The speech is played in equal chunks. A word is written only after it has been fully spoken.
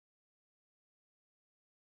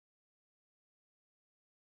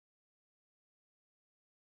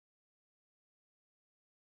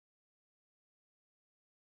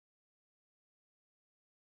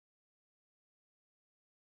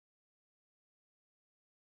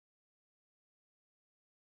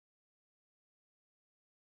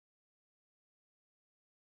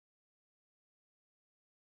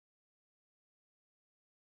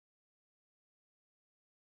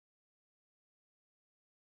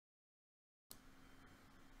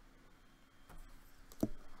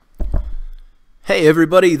Hey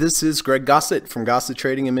everybody, this is Greg Gossett from Gossett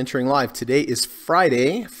Trading and Mentoring Live. Today is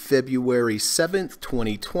Friday, February 7th,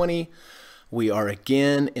 2020. We are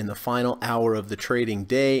again in the final hour of the trading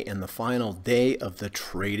day and the final day of the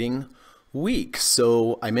trading week.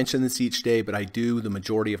 So I mention this each day, but I do the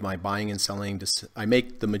majority of my buying and selling. I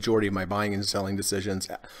make the majority of my buying and selling decisions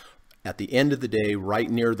at the end of the day, right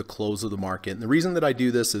near the close of the market. And the reason that I do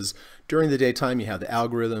this is during the daytime, you have the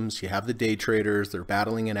algorithms, you have the day traders, they're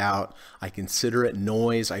battling it out. I consider it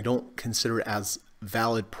noise. I don't consider it as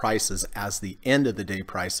valid prices as the end of the day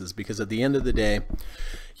prices, because at the end of the day,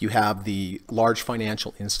 you have the large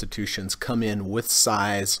financial institutions come in with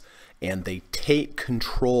size and they take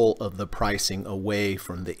control of the pricing away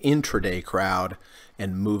from the intraday crowd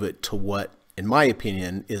and move it to what, in my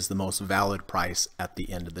opinion, is the most valid price at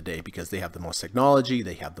the end of the day, because they have the most technology,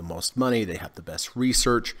 they have the most money, they have the best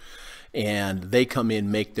research, and they come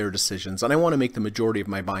in, make their decisions. And I want to make the majority of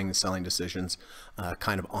my buying and selling decisions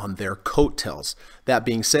kind of on their coattails. That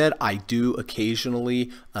being said, I do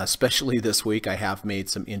occasionally, especially this week, I have made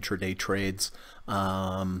some intraday trades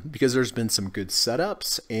because there's been some good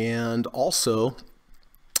setups. And also,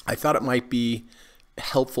 I thought it might be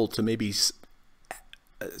helpful to maybe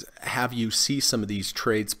have you see some of these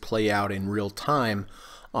trades play out in real time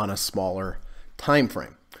on a smaller time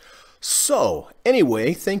frame. So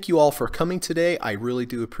anyway, thank you all for coming today. I really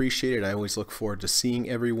do appreciate it. I always look forward to seeing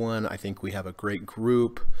everyone. I think we have a great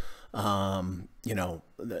group. You know,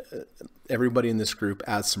 everybody in this group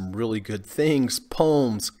adds some really good things,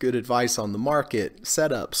 poems, good advice on the market,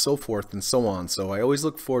 setup, so forth and so on. So I always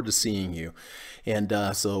look forward to seeing you. And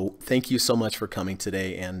so thank you so much for coming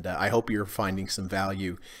today. And I hope you're finding some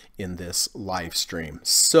value in this live stream.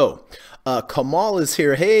 So Kamal is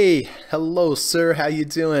here. Hey, hello, sir. How you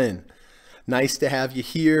doing? Nice to have you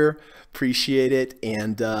here. Appreciate it.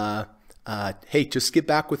 And hey, just get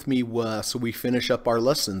back with me so we finish up our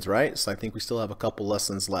lessons, right? So I think we still have a couple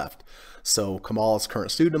lessons left. So Kamal is a current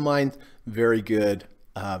student of mine. Very good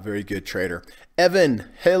trader. Evan,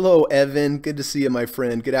 hello, Evan. Good to see you, my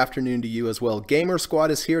friend. Good afternoon to you as well. Gamer Squad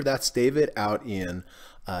is here. That's David out in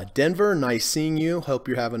Denver. Nice seeing you. Hope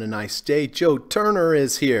you're having a nice day. Joe Turner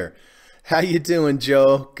is here. How you doing,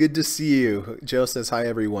 Joe? Good to see you. Joe says hi,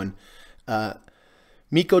 everyone.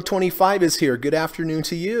 Miko25 is here. Good afternoon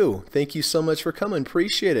to you. Thank you so much for coming.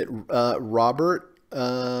 Appreciate it. Robert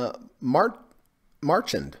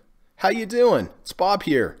Marchand. How you doing? It's Bob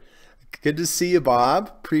here. Good to see you,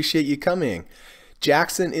 Bob. Appreciate you coming.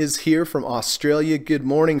 Jackson is here from Australia. Good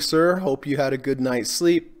morning, sir. Hope you had a good night's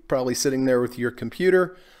sleep. Probably sitting there with your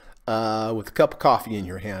computer with a cup of coffee in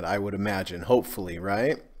your hand, I would imagine. Hopefully,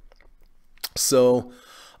 right? So,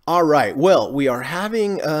 all right. Well, we are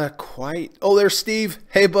having oh, there's Steve.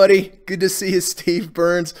 Hey, buddy. Good to see you, Steve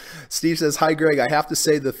Burns. Steve says, hi, Greg. I have to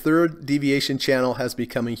say the third deviation channel has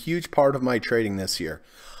become a huge part of my trading this year.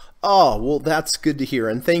 Oh, well, that's good to hear.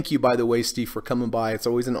 And thank you, by the way, Steve, for coming by. It's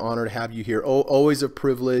always an honor to have you here. Oh, always a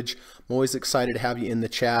privilege. I'm always excited to have you in the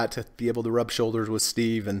chat, to be able to rub shoulders with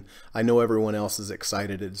Steve. And I know everyone else is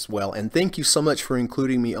excited as well. And thank you so much for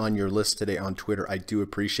including me on your list today on Twitter. I do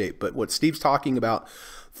appreciate. But what Steve's talking about,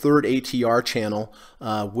 third ATR channel,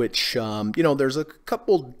 which, you know, there's a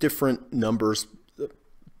couple different numbers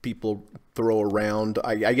people throw around.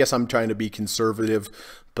 I guess I'm trying to be conservative,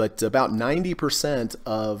 but about 90%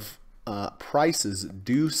 of prices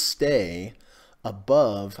do stay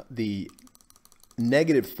above the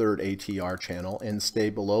negative third ATR channel and stay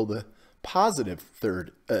below the positive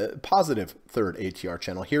third ATR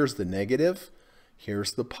channel. Here's the negative,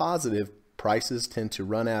 here's the positive. Prices tend to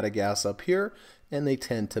run out of gas up here, and they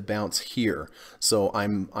tend to bounce here. So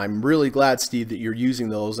I'm really glad, Steve, that you're using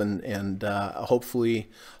those, and hopefully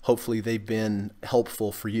they've been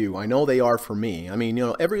helpful for you. I know they are for me. I mean, you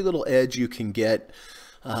know, every little edge you can get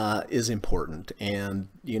is important. And,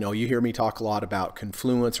 you know, you hear me talk a lot about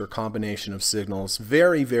confluence or combination of signals.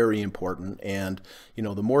 Very, very important. And, you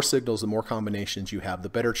know, the more signals, the more combinations you have, the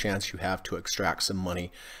better chance you have to extract some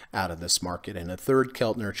money out of this market. And a third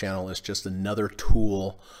Keltner channel is just another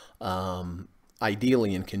tool,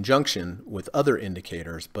 ideally in conjunction with other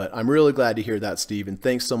indicators. But I'm really glad to hear that, Steve, and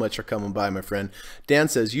thanks so much for coming by, my friend. Dan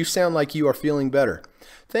says, you sound like you are feeling better.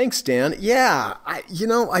 Thanks, Dan. Yeah, you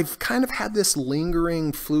know, I've kind of had this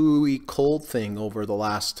lingering flu-y cold thing over the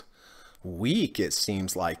last week, it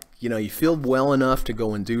seems like. You know, you feel well enough to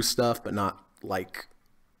go and do stuff, but not like,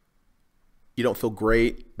 you don't feel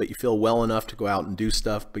great, but you feel well enough to go out and do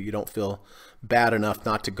stuff, but you don't feel bad enough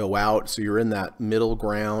not to go out. So you're in that middle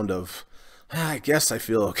ground of, I guess I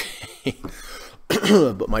feel okay.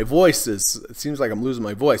 but my voice it seems like I'm losing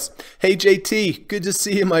my voice. Hey, JT, good to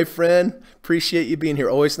see you, my friend. Appreciate you being here.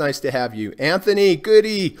 Always nice to have you. Anthony,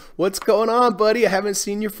 goody. What's going on, buddy? I haven't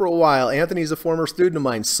seen you for a while. Anthony's a former student of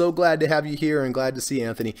mine. So glad to have you here and glad to see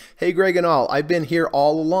Anthony. Hey, Greg and all. I've been here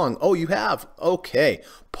all along. Oh, you have? Okay.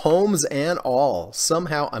 Poems and all.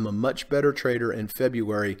 Somehow I'm a much better trader in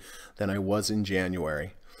February than I was in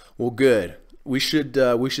January. Well, good. We should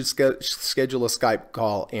schedule a Skype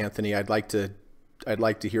call, Anthony. I'd like to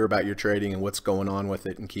hear about your trading and what's going on with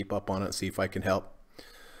it and keep up on it, see if I can help.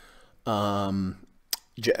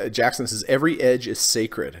 Jackson says, every edge is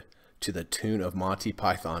sacred to the tune of Monty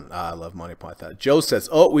Python. I love Monty Python. Joe says,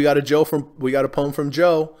 oh, we got a poem from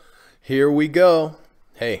Joe. Here we go.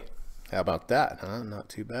 Hey, how about that, huh? Not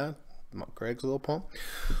too bad. Greg's little poem.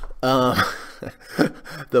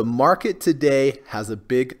 The market today has a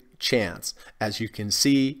big chance. As you can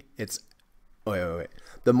see, it's, wait.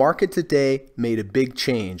 The market today made a big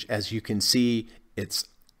change. As you can see, it's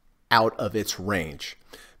out of its range.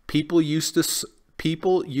 People used to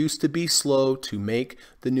be slow to make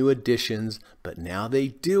the new additions, but now they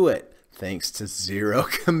do it thanks to zero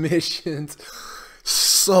commissions.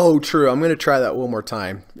 So true. I'm going to try that one more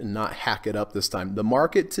time and not hack it up this time. The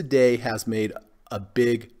market today has made a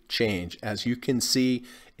big change. As you can see,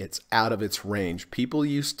 it's out of its range. People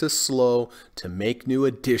used to slow to make new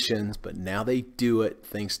additions, but now they do it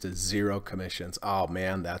thanks to zero commissions. Oh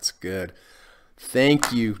man, that's good.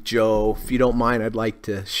 Thank you, Joe. If you don't mind, I'd like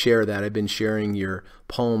to share that. I've been sharing your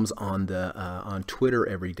poems on Twitter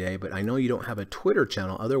every day, but I know you don't have a Twitter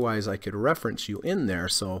channel. Otherwise, I could reference you in there.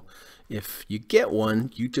 So if you get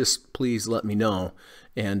one, you just please let me know.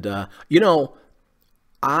 And, you know,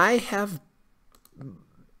 I have,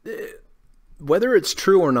 whether it's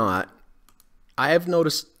true or not, I have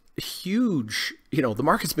noticed huge, you know, the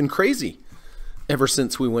market's been crazy ever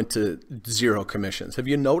since we went to zero commissions. Have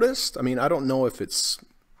you noticed? I mean, I don't know if it's,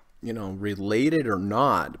 you know, related or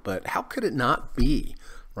not, but how could it not be,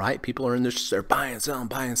 right? People are in this, they're buying,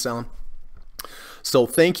 selling. So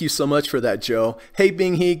thank you so much for that, Joe. Hey,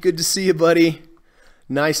 Bing He, good to see you, buddy.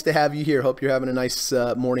 Nice to have you here. Hope you're having a nice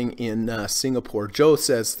morning in Singapore. Joe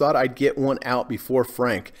says, thought I'd get one out before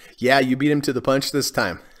Frank. Yeah, you beat him to the punch this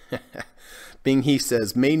time. Bing He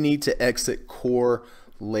says, may need to exit core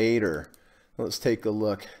later. Let's take a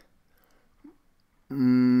look.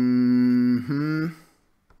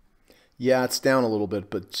 Yeah, it's down a little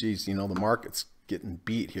bit, but geez, you know, the market's getting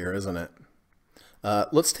beat here, isn't it?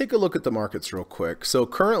 Let's take a look at the markets real quick. So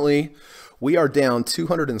currently we are down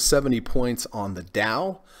 270 points on the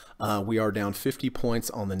Dow. We are down 50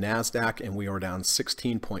 points on the NASDAQ, and we are down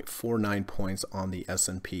 16.49 points on the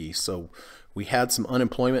S&P. So we had some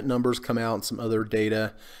unemployment numbers come out and some other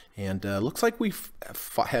data, and looks like we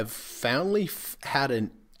have finally had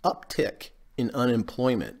an uptick in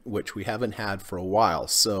unemployment, which we haven't had for a while.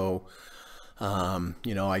 So,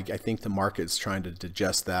 you know, I think the market's trying to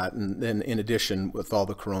digest that, and then in addition with all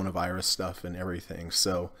the coronavirus stuff and everything.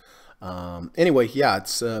 So anyway, yeah,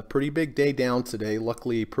 it's a pretty big day down today.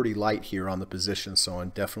 Luckily, pretty light here on the position, so I'm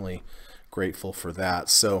definitely grateful for that.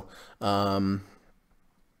 So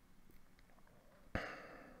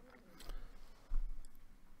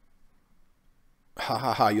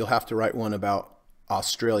you'll have to write one about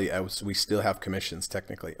Australia, as we still have commissions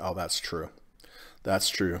technically. Oh, that's true. That's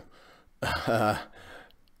true.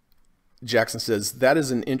 Jackson says, that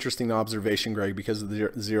is an interesting observation, Greg, because of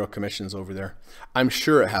the zero commissions over there. I'm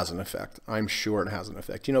sure it has an effect. I'm sure it has an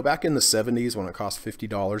effect. You know, back in the 70s when it cost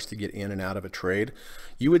 $50 to get in and out of a trade,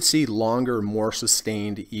 you would see longer, more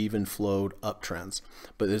sustained, even flowed uptrends.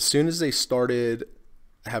 But as soon as they started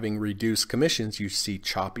having reduced commissions, you see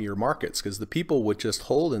choppier markets because the people would just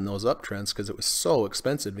hold in those uptrends because it was so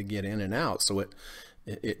expensive to get in and out. So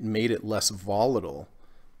it made it less volatile.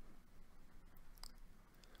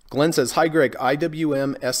 Glenn says, hi, Greg,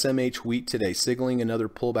 IWM SMH wheat today, signaling another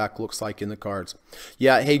pullback looks like in the cards.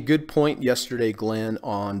 Yeah, hey, good point yesterday, Glenn,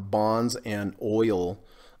 on bonds and oil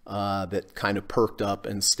that kind of perked up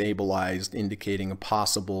and stabilized, indicating a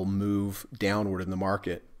possible move downward in the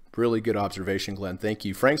market. Really good observation, Glenn. Thank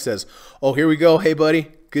you. Frank says, oh, here we go. Hey,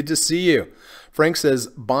 buddy. Good to see you. Frank says,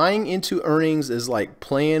 buying into earnings is like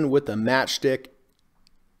playing with a matchstick.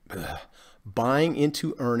 Buying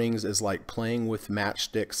into earnings is like playing with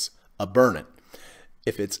matchsticks a-burnin'.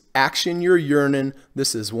 If it's action you're yearning,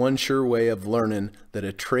 this is one sure way of learning that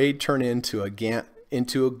a trade turn into a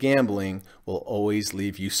gambling will always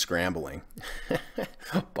leave you scrambling.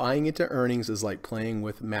 Buying into earnings is like playing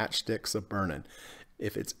with matchsticks a-burnin'.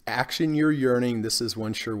 If it's action you're yearning, this is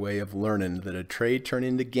one sure way of learning that a trade turn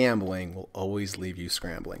into gambling will always leave you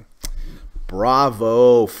scrambling.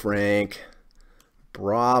 Bravo, Frank.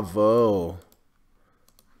 Bravo.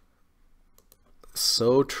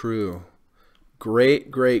 So true. Great,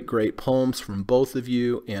 great, great poems from both of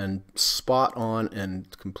you, and spot on and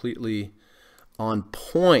completely on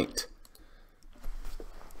point.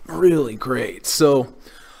 Really great. So,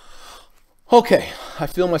 okay, I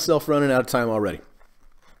feel myself running out of time already.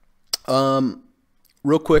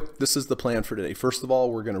 Real quick, this is the plan for today. First of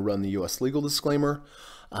all, we're going to run the U.S. legal disclaimer.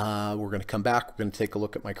 We're going to come back. We're going to take a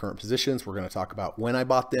look at my current positions. We're going to talk about when I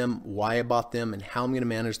bought them, why I bought them, and how I'm going to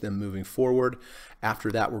manage them moving forward.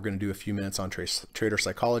 After that, we're going to do a few minutes on trader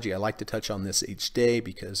psychology. I like to touch on this each day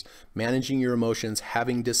because managing your emotions,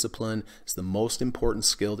 having discipline is the most important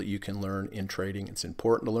skill that you can learn in trading. It's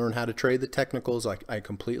important to learn how to trade the technicals. I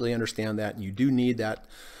completely understand that, and you do need that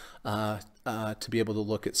to be able to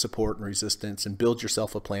look at support and resistance and build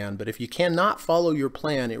yourself a plan. But if you cannot follow your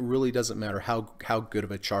plan, it really doesn't matter how good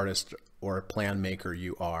of a chartist or a plan maker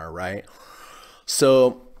you are, right?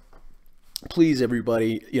 So please,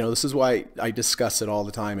 everybody, this is why I discuss it all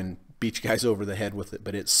the time and beat you guys over the head with it,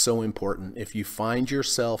 but it's so important. If you find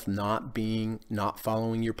yourself not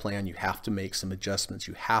following your plan, you have to make some adjustments.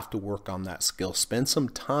 You have to work on that skill. Spend some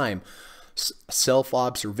time,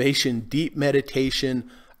 self-observation, deep meditation,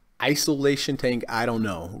 isolation tank, I don't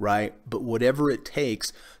know, right? But whatever it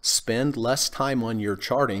takes, spend less time on your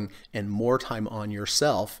charting and more time on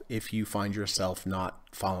yourself if you find yourself not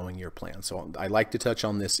following your plan. So I like to touch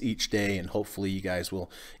on this each day, and hopefully you guys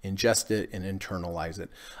will ingest it and internalize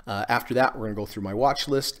it. After that, we're going to go through my watch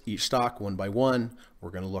list, each stock one by one.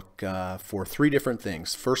 We're going to look for 3 different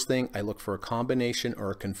things. First thing, I look for a combination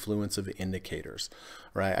or a confluence of indicators,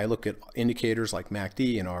 right? I look at indicators like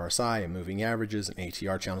MACD and RSI and moving averages and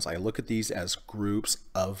ATR channels. I look at these as groups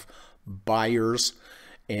of buyers,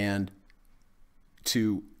 and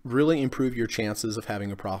to really improve your chances of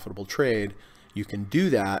having a profitable trade, you can do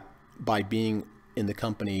that by being in the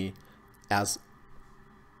company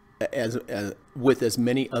with as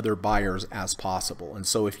many other buyers as possible. And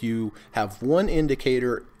so if you have one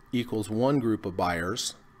indicator equals one group of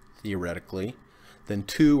buyers, theoretically, then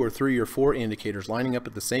 2 or 3 or 4 indicators lining up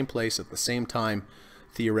at the same place at the same time,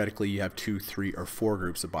 theoretically you have 2, 3, or 4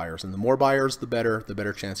 groups of buyers. And the more buyers, the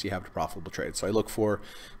better chance you have to profitable trade. So I look for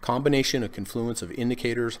combination, a confluence of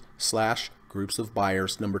indicators / groups of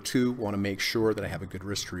buyers. Number 2, want to make sure that I have a good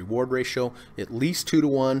risk to reward ratio, at least 2 to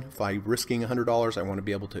 1. If I'm risking $100, I want to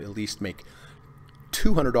be able to at least make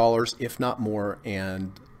 $200, if not more.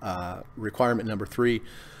 And requirement number 3,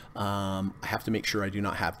 I have to make sure I do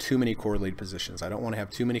not have too many correlated positions. I don't want to have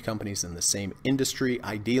too many companies in the same industry.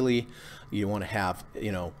 Ideally, you want to have,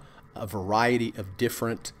 a variety of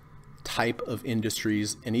different type of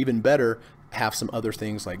industries, and even better, have some other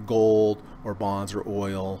things like gold or bonds or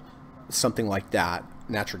oil, something like that,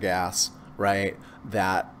 natural gas, right?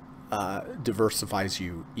 That diversifies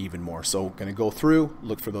you even more. So going to go through,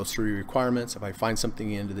 look for those 3 requirements. If I find something at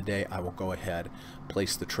the end of the day, I will go ahead,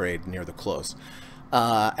 place the trade near the close.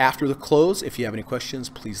 After the close, if you have any questions,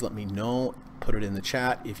 please let me know. Put it in the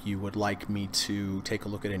chat. If you would like me to take a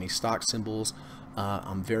look at any stock symbols,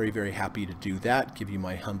 I'm very, very happy to do that, give you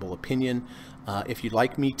my humble opinion. If you'd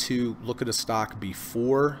like me to look at a stock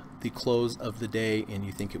before the close of the day and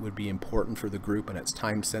you think it would be important for the group and it's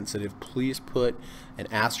time sensitive, please put an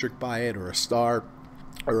asterisk by it, or a star,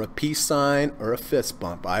 or a peace sign, or a fist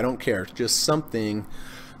bump. I don't care, just something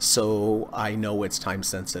so I know it's time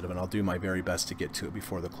sensitive, and I'll do my very best to get to it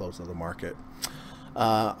before the close of the market.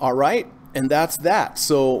 All right, and that's that.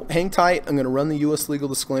 So hang tight. I'm going to run the U.S. legal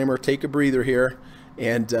disclaimer, take a breather here,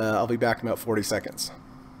 and I'll be back in about 40 seconds.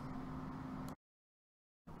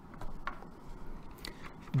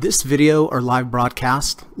 This video or live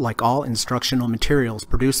broadcast, like all instructional materials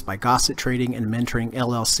produced by Gossett Trading and Mentoring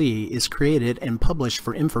LLC, is created and published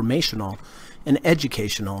for informational and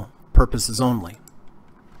educational purposes only.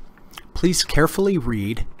 Please carefully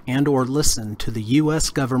read and/or listen to the U.S.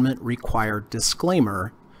 government required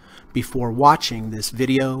disclaimer before watching this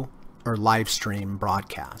video or live stream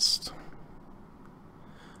broadcast.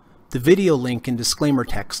 The video link and disclaimer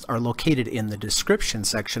text are located in the description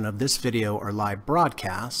section of this video or live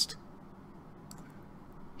broadcast,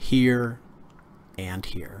 here and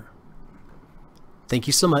here. Thank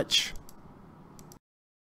you so much.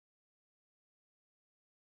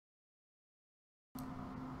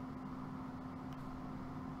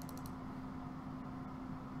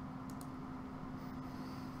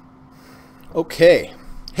 Okay.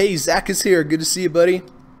 Hey, Zach is here. Good to see you, buddy.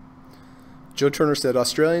 Joe Turner said,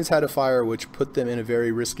 Australians had a fire which put them in a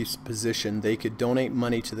very risky position. They could donate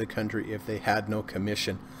money to the country if they had no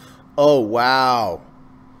commission. Oh, wow.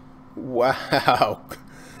 Wow.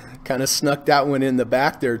 Kind of snuck that one in the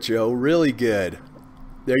back there, Joe. Really good.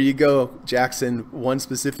 There you go, Jackson. One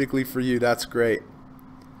specifically for you. That's great.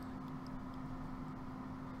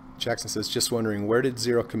 Jackson says, just wondering, where did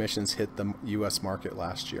zero commissions hit the U.S. market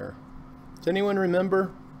last year? Does anyone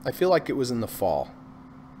remember? I feel like it was in the fall.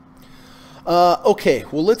 Okay,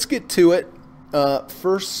 well, let's get to it.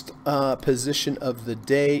 First position of the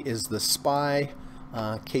day is the SPY.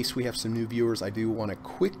 In case we have some new viewers, I do want to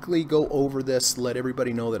quickly go over this, let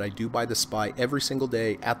everybody know that I do buy the SPY every single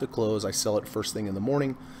day at the close. I sell it first thing in the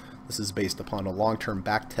morning. This is based upon a long-term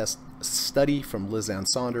backtest study from Liz Ann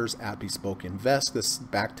Saunders at Bespoke Invest. This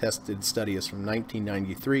backtested study is from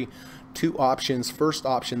 1993. Two options. First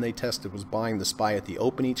option they tested was buying the SPY at the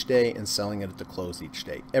open each day and selling it at the close each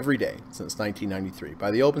day, every day since 1993.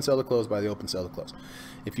 Buy the open, sell the close, buy the open, sell the close.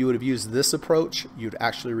 If you would have used this approach, you'd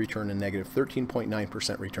actually return a negative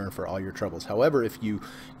 13.9% return for all your troubles. However, if you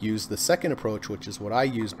use the second approach, which is what I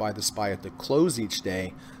use, buy the SPY at the close each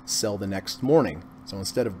day, sell the next morning. So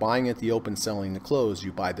instead of buying at the open, selling the close,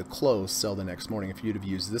 you buy the close, sell the next morning. If you'd have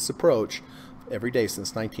used this approach every day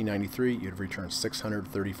since 1993, you'd have returned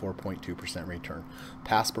 634.2% return.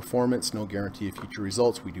 Past performance, no guarantee of future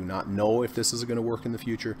results. We do not know if this is going to work in the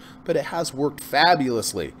future, but it has worked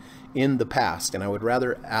fabulously in the past, and I would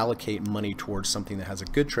rather allocate money towards something that has a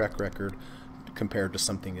good track record compared to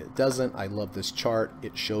something that doesn't. I love this chart.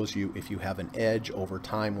 It shows you if you have an edge over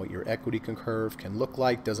time what your equity curve can look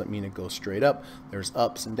like. Doesn't mean it goes straight up. There's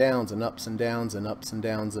ups and downs and ups and downs and ups and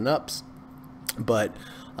downs and ups. But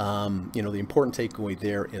you know, the important takeaway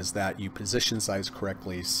there is that you position size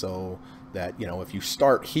correctly so that, you know, if you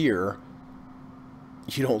start here,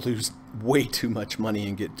 you don't lose way too much money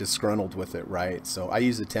and get disgruntled with it, right? So I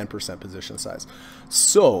use a 10% position size.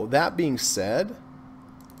 So that being said,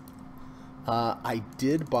 I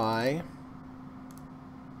did buy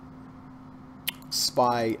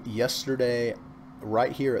SPY yesterday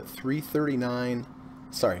right here at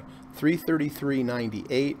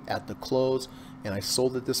 333.98 at the close, and I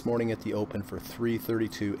sold it this morning at the open for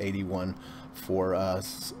 332.81 for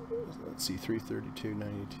let's see,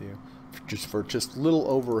 332.92, just a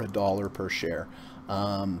little over $1 per share.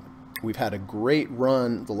 We've had a great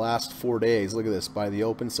run the last 4 days. Look at this: buy the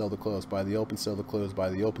open, sell the close, buy the open, sell the close, buy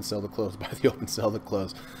the open, sell the close, buy the open, sell the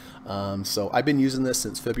close. So I've been using this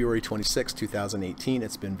since February 26, 2018.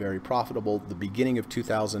 It's been very profitable. The beginning of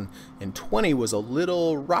 2020 was a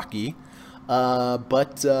little rocky,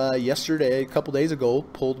 but yesterday, a couple days ago,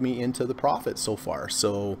 pulled me into the profit so far.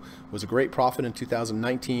 So it was a great profit in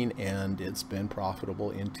 2019, and it's been profitable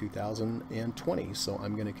in 2020. So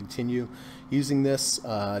I'm going to continue using this.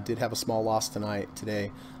 Did have a small loss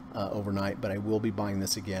today, overnight, but I will be buying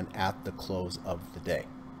this again at the close of the day.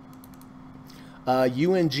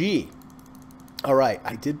 UNG. All right,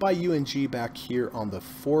 I did buy UNG back here on the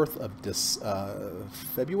 4th of this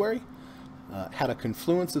February. Had a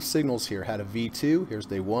confluence of signals here. Had a V2. Here's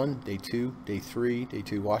day 1, day 2, day 3. Day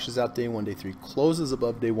 2 washes out day 1, day 3 closes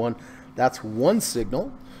above day 1. That's one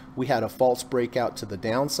signal. We had a false breakout to the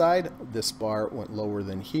downside. This bar went lower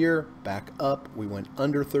than here, back up. We went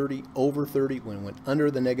under 30, over 30. We went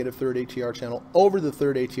under the negative third ATR channel, over the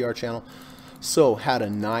third ATR channel. So had a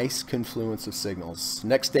nice confluence of signals.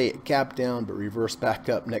 Next day it gapped down but reversed back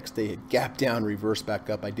up. Next day it gapped down, reversed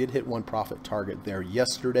back up. I did hit one profit target there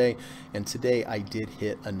yesterday, and today I did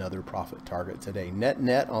hit another profit target today.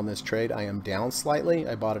 Net on this trade, I am down slightly.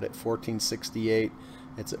 I bought it at 14.68.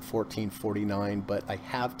 It's at 14.49, but I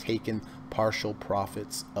have taken partial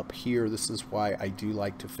profits up here. This is why I do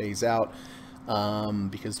like to phase out,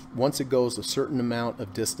 because once it goes a certain amount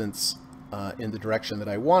of distance in the direction that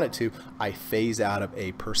I want it to, I phase out of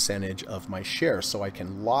a percentage of my shares, so I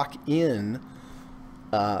can lock in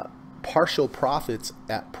partial profits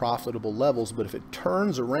at profitable levels. But if it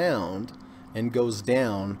turns around and goes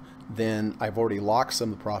down, then I've already locked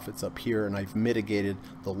some of the profits up here, and I've mitigated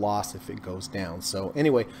the loss if it goes down. So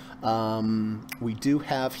anyway, we do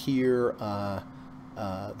have here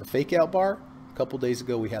the fake out bar. A couple days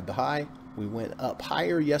ago we had the high. We went up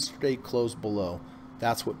higher yesterday, closed below.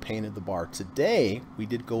 That's what painted the bar. Today, we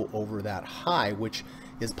did go over that high, which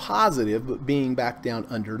is positive, but being back down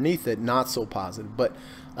underneath it, not so positive. But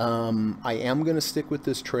I am going to stick with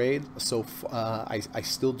this trade. So I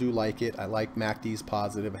still do like it. I like MACD's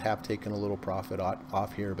positive. I have taken a little profit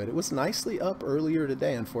off here, but it was nicely up earlier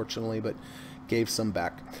today, unfortunately, but gave some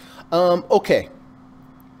back. Okay,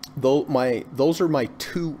 those are my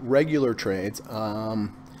two regular trades. I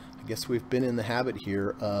guess we've been in the habit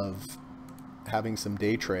here of having some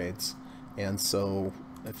day trades, and so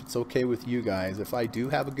if it's okay with you guys, if I do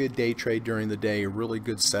have a good day trade during the day, a really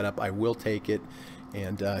good setup, I will take it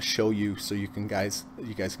and show you, so you guys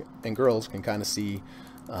and girls can kind of see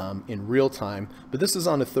in real time. But this is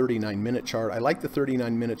on a 39-minute chart. I like the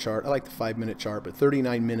 39-minute chart. I like the 5-minute chart, but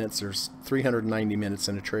 39 minutes, there's 390 minutes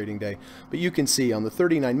in a trading day. But you can see on the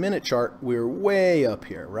 39-minute chart, we're way up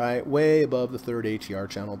here, right? Way above the third ATR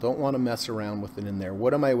channel. Don't want to mess around with it in there.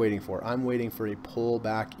 What am I waiting for? I'm waiting for a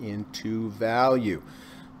pullback into value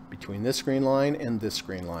between this green line and this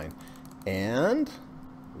green line. And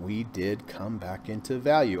we did come back into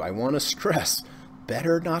value. I want to stress,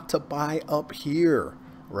 better not to buy up here,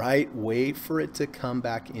 right? Wait for it to come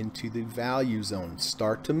back into the value zone.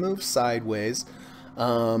 Start to move sideways.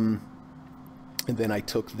 And then I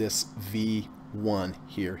took this V1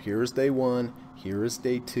 here. Here's day one. Here is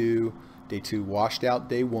day two. Day two washed out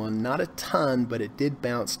day one. Not a ton, but it did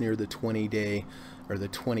bounce near the 20-day or the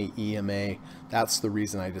 20 EMA. That's the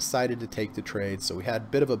reason I decided to take the trade. So we had a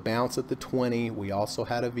bit of a bounce at the 20. We also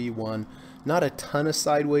had a V1. Not a ton of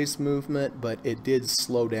sideways movement, but it did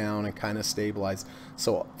slow down and kind of stabilize.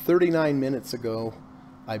 So 39 minutes ago,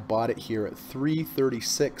 I bought it here at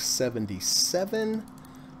 336.77.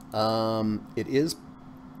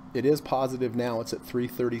 It is positive now. It's at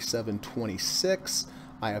 337.26.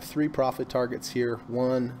 I have 3 profit targets here.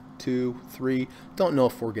 1, 2, 3. Don't know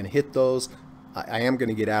if we're going to hit those. I am going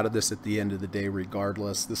to get out of this at the end of the day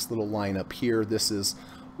regardless. This little line up here, this is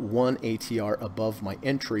 1 ATR above my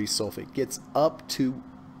entry. So if it gets up to,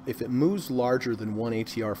 if it moves larger than 1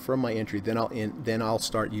 ATR from my entry, then I'll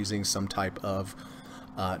start using some type of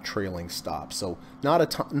trailing stop. So not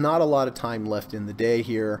a lot of time left in the day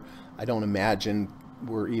here. I don't imagine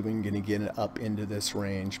we're even going to get it up into this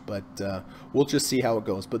range, but we'll just see how it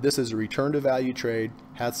goes. But this is a return to value trade,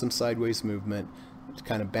 had some sideways movement. It's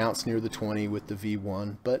kind of bounced near the 20 with the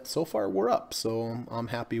V1, but so far we're up, so I'm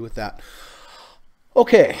happy with that.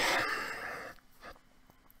 Okay.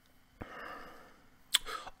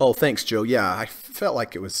 Oh, thanks, Joe. Yeah, I felt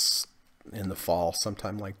like it was in the fall,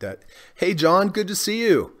 sometime like that. Hey, John, good to see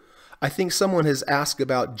you. I think someone has asked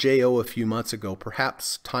about JO a few months ago.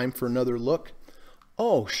 Perhaps time for another look?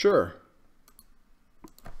 Oh, sure.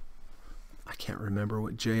 I can't remember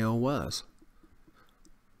what JO was.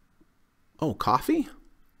 Oh, coffee?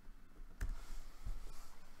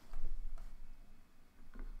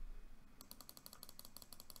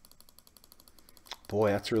 Boy,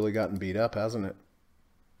 that's really gotten beat up, hasn't it?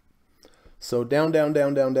 So down, down,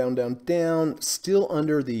 down, down, down, down, down, still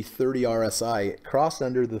under the 30 RSI. It crossed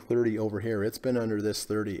under the 30 over here. It's been under this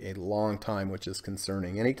 30 a long time, which is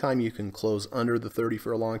concerning. Anytime you can close under the 30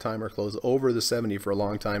 for a long time or close over the 70 for a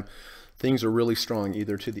long time, things are really strong,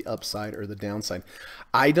 either to the upside or the downside.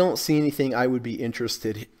 I don't see anything I would be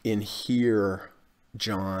interested in here,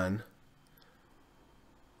 John.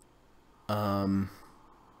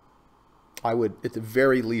 I would, at the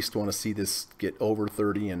very least, want to see this get over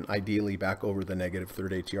 30 and ideally back over the negative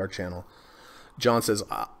third ATR channel. John says,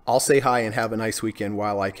 I'll say hi and have a nice weekend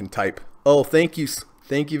while I can type. Oh, thank you.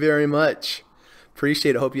 Thank you very much.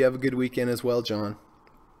 Appreciate it. Hope you have a good weekend as well, John.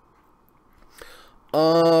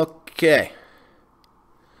 Okay.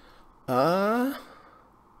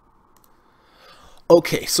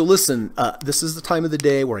 Okay, so listen, this is the time of the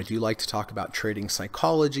day where I do like to talk about trading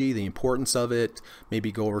psychology, the importance of it,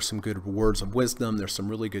 maybe go over some good words of wisdom. There's some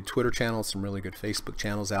really good Twitter channels, some really good Facebook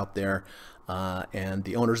channels out there, and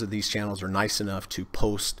the owners of these channels are nice enough to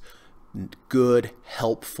post good,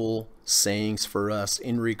 helpful sayings for us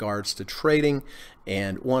in regards to trading.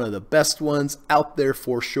 And one of the best ones out there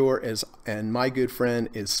for sure is, and my good friend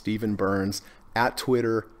is Stephen Burns at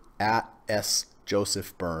Twitter at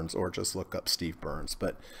Joseph Burns, or just look up Steve Burns,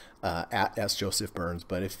 but at Joseph Burns.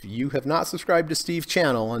 But if you have not subscribed to Steve's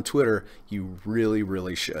channel on Twitter, you really,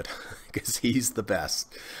 really should, because he's the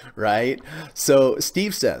best, right? So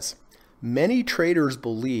Steve says, many traders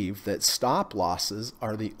believe that stop losses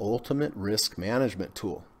are the ultimate risk management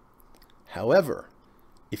tool. However,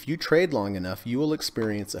 if you trade long enough, you will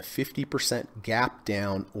experience a 50% gap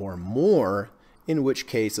down or more, in which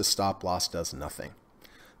case a stop loss does nothing.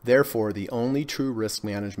 Therefore, the only true risk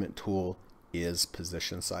management tool is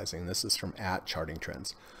position sizing. This is from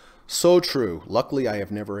 @ChartingTrends. So true. Luckily, I have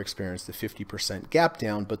never experienced a 50% gap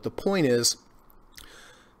down, but the point is,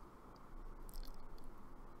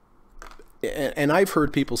 and I've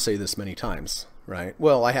heard people say this many times, right?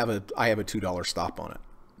 Well, I have a $2 stop on it.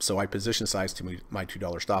 So I position size to my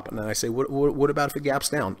 $2 stop. And then I say, what about if it gaps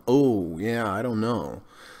down? Oh, yeah, I don't know.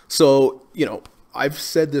 So, you know, I've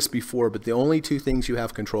said this before, but the only two things you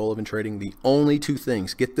have control of in trading, the only two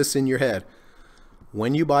things, get this in your head,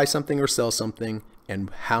 when you buy something or sell something, and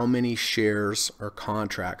how many shares or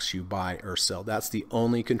contracts you buy or sell. That's the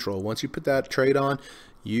only control. Once you put that trade on,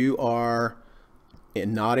 you are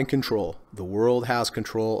and not in control. The world has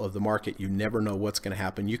control of the market. You never know what's going to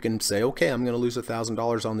happen. You can say, okay, I'm going to lose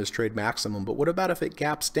 $1,000 on this trade maximum, but what about if it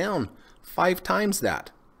gaps down 5 times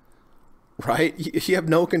that, right? You have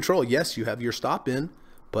no control. Yes, you have your stop in,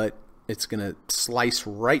 but it's going to slice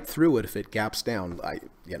right through it if it gaps down.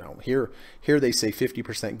 Here they say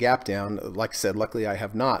 50% gap down. Like I said, luckily I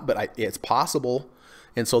have not, but it's possible.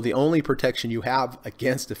 And so the only protection you have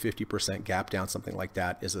against a 50% gap down, something like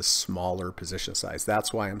that, is a smaller position size.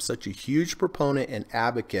 That's why I'm such a huge proponent and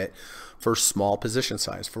advocate for small position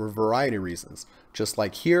size for a variety of reasons. Just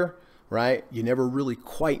like here, right? You never really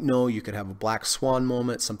quite know. You could have a black swan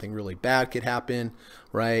moment. Something really bad could happen,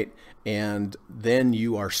 right? And then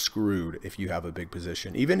you are screwed if you have a big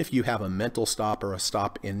position. Even if you have a mental stop or a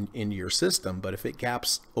stop in your system, but if it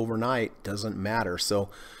gaps overnight, doesn't matter. So,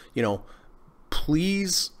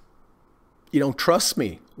 please, trust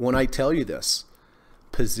me when I tell you this.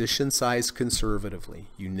 Position size conservatively.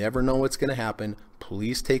 You never know what's going to happen.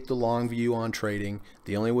 Please take the long view on trading.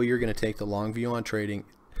 The only way you're going to take the long view on trading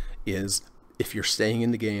is if you're staying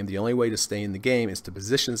in the game. The only way to stay in the game is to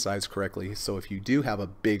position size correctly. So if you do have a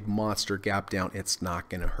big monster gap down, it's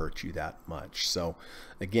not going to hurt you that much. So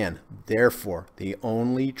again, therefore, the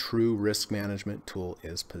only true risk management tool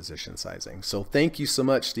is position sizing. So thank you so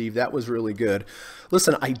much, Steve. That was really good.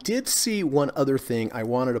 Listen, I did see one other thing I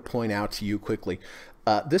wanted to point out to you quickly.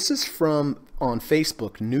 This is from on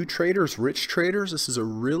Facebook, New Traders, Rich Traders. This is a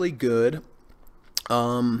really good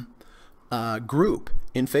group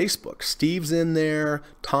in Facebook. Steve's in there,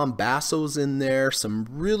 Tom Basso's in there, some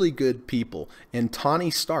really good people. And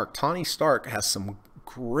Tony Stark has some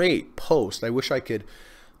great posts. I wish I could,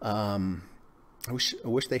 I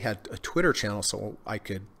wish they had a Twitter channel so I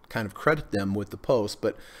could kind of credit them with the post,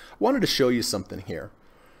 but I wanted to show you something here.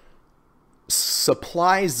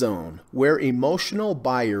 Supply zone, where emotional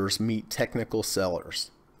buyers meet technical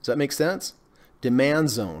sellers. Does that make sense? Demand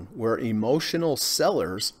zone, where emotional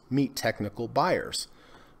sellers meet technical buyers.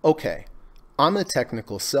 Okay, I'm a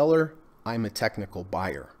technical seller, I'm a technical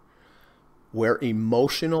buyer. Where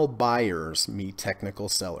emotional buyers meet technical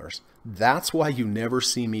sellers. That's why you never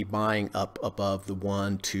see me buying up above the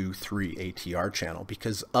 1, 2, 3 ATR channel,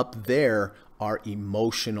 because up there are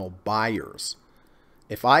emotional buyers.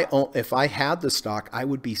 If I had the stock, I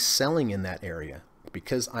would be selling in that area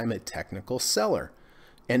because I'm a technical seller.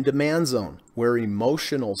 And demand zone, where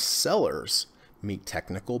emotional sellers meet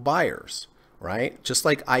technical buyers, right? Just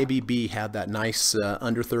like IBB had that nice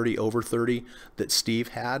under 30, over 30 that Steve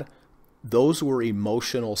had. Those were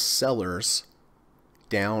emotional sellers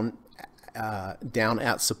down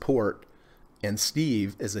at support, and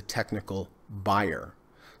Steve is a technical buyer.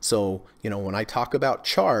 So, when I talk about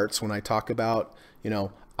charts, when I talk about,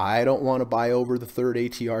 I don't want to buy over the 3rd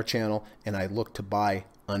ATR channel, and I look to buy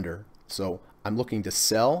under. So I'm looking to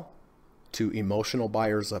sell to emotional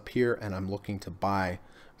buyers up here, and I'm looking to buy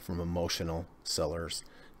from emotional sellers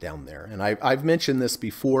down there. And I've mentioned this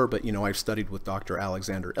before, but I've studied with Dr.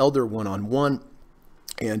 Alexander Elder one-on-one,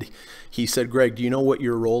 and he said, Greg, do you know what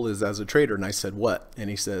your role is as a trader? And I said, what? And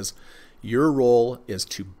he says, your role is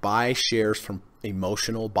to buy shares from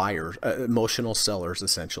emotional buyers, emotional sellers,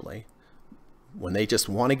 essentially. When they just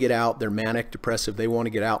want to get out, they're manic, depressive, they want to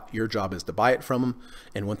get out, your job is to buy it from them.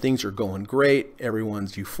 And when things are going great,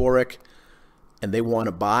 everyone's euphoric, and they want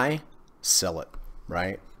to buy, sell it,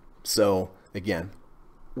 right? So again,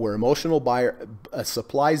 where a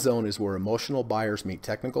supply zone is where emotional buyers meet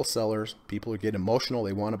technical sellers. People get emotional,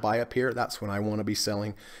 they want to buy up here. That's when I want to be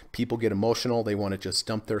selling. People get emotional, they want to just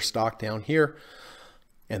dump their stock down here.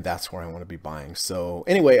 And that's where I want to be buying. So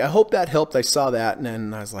anyway, I hope that helped. I saw that and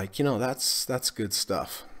then I was like, that's good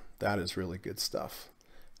stuff. That is really good stuff.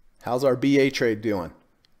 How's our BA trade doing?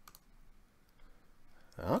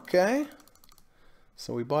 Okay.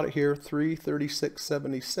 So we bought it here,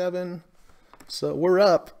 336.77. So we're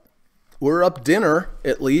up. We're up dinner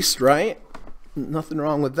at least, right? Nothing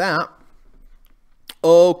wrong with that.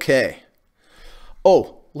 Okay.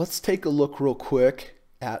 Oh, let's take a look real quick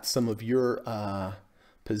at some of your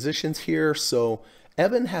positions here. So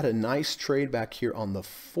Evan had a nice trade back here on the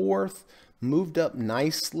 4th, moved up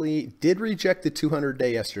nicely, did reject the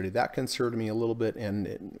 200-day yesterday. That concerned me a little bit, and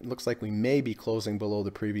it looks like we may be closing below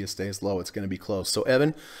the previous day's low. It's going to be close. So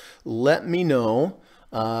Evan, let me know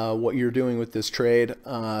what you're doing with this trade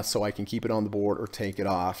so I can keep it on the board or take it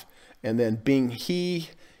off. And then Bing He,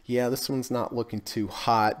 yeah, this one's not looking too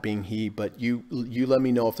hot, Bing He, but you let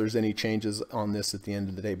me know if there's any changes on this at the end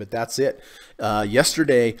of the day. But that's it.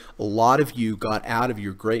 Yesterday, a lot of you got out of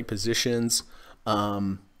your great positions.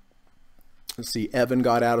 Let's see, Evan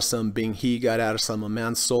got out of some, Bing He got out of some,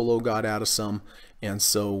 Aman Solo got out of some, And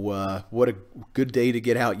so what a good day to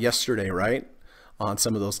get out yesterday, right? On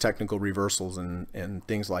some of those technical reversals and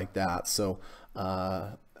things like that. So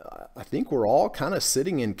I think we're all kind of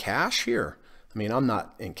sitting in cash here. I mean, I'm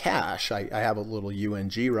not in cash. I have a little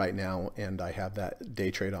UNG right now, and I have that day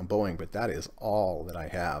trade on Boeing, but that is all that I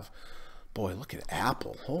have. Boy, look at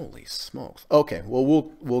Apple. Holy smokes. Okay, well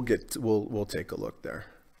we'll take a look there.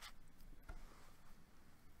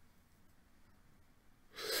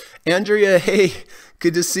 Andrea, hey,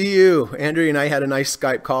 good to see you. Andrea and I had a nice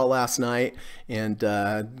Skype call last night and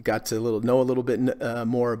got to know a little bit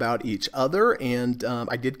more about each other. And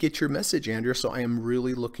I did get your message, Andrea, so I am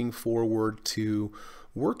really looking forward to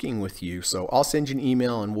working with you. So I'll send you an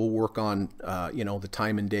email and we'll work on the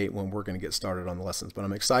time and date when we're going to get started on the lessons. But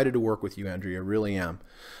I'm excited to work with you, Andrea. I really am.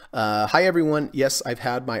 Hi, everyone. Yes, I've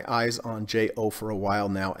had my eyes on JO for a while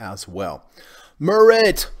now as well.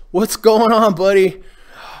 Merritt, what's going on, buddy?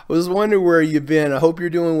 I was wondering where you've been. I hope you're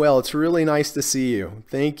doing well. It's really nice to see you.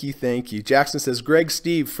 Thank you. Thank you. Jackson says, Greg,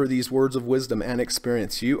 Steve, for these words of wisdom and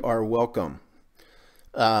experience. You are welcome.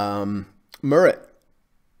 Merritt,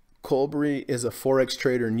 Colbury is a Forex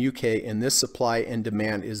trader in UK, and this supply and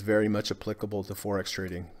demand is very much applicable to Forex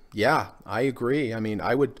trading. Yeah, I agree. I mean,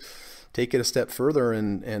 I would take it a step further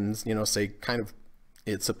and say kind of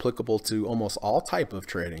it's applicable to almost all type of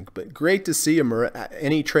trading. But great to see you, Murat.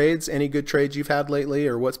 Any trades, any good trades you've had lately,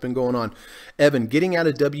 or what's been going on? Evan, getting out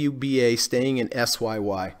of WBA, staying in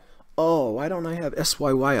SYY. Oh, why don't I have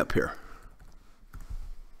SYY up here?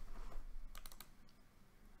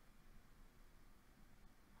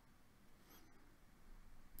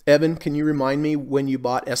 Evan, can you remind me when you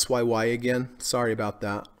bought SYY again? Sorry about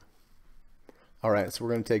that. All right, so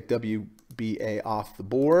we're going to take WBA off the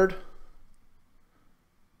board.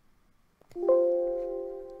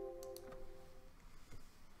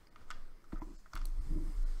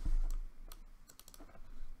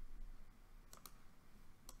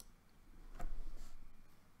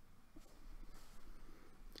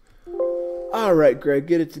 All right, Greg,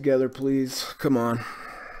 get it together, please. Come on.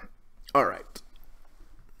 All right.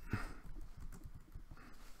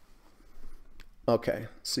 Okay,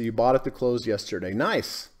 so you bought at the close yesterday.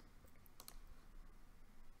 Nice.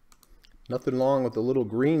 Nothing wrong with the little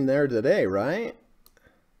green there today, right?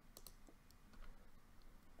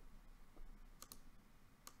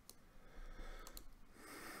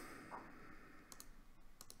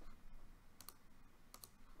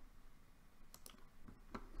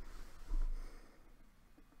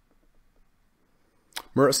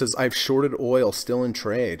 Murat says, I've shorted oil, still in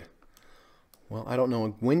trade. Well, I don't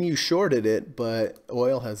know when you shorted it, but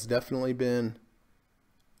oil has definitely been...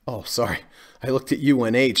 Oh, sorry. I looked at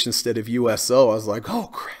UNH instead of USO. I was like, oh,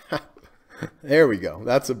 crap. There we go.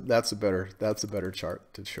 That's a better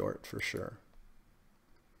chart to short for sure.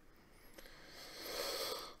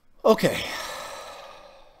 Okay.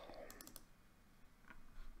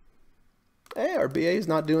 Hey, our BA is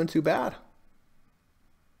not doing too bad.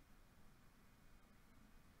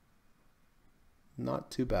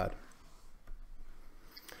 Not too bad.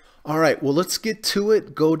 All right, well, let's get to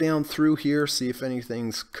it. Go down through here, see if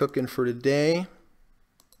anything's cooking for today.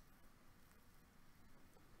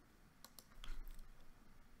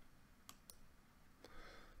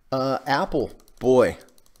 Apple, boy.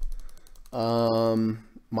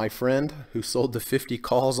 My friend who sold the 50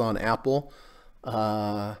 calls on Apple,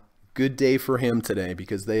 good day for him today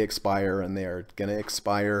because they expire and they're going to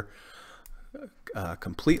expire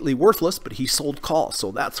completely worthless, but he sold calls,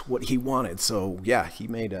 so that's what he wanted. So yeah, he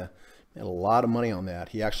made a lot of money on that.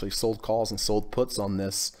 He actually sold calls and sold puts on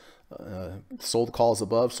this, sold calls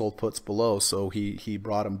above, sold puts below, so he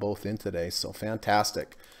brought them both in today. So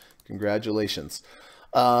fantastic, congratulations.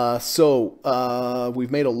 So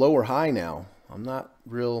we've made a lower high now. I'm not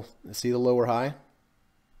real, see the lower high?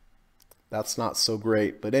 That's not so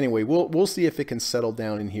great, but anyway, we'll see if it can settle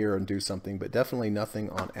down in here and do something, but definitely nothing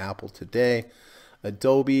on Apple today.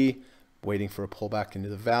 Adobe, waiting for a pullback into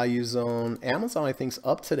the value zone. Amazon, I think, is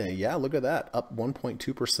up today. Yeah, look at that, up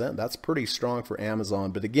 1.2%. That's pretty strong for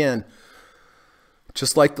Amazon. But again,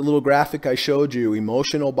 just like the little graphic I showed you,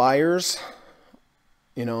 emotional buyers,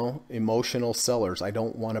 emotional sellers. I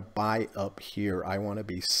don't want to buy up here. I want to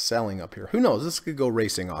be selling up here. Who knows? This could go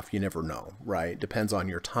racing off. You never know, right? Depends on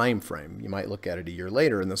your time frame. You might look at it a year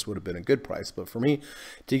later and this would have been a good price. But for me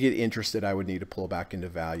to get interested, I would need to pull back into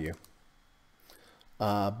value.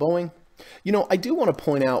 Boeing. I do want to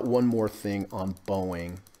point out one more thing on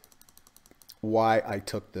Boeing, why I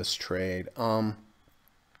took this trade.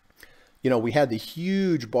 We had the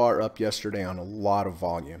huge bar up yesterday on a lot of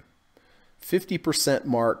volume. 50%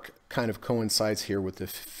 mark kind of coincides here with the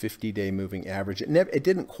 50-day moving average. It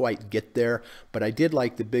didn't quite get there, but I did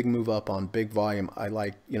like the big move up on big volume. I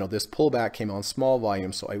like, you know, this pullback came on small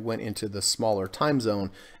volume, so I went into the smaller time zone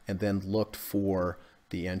and then looked for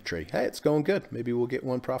the entry. Hey, it's going good. Maybe we'll get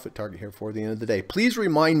one profit target here for the end of the day. Please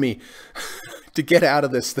remind me to get out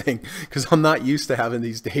of this thing, because I'm not used to having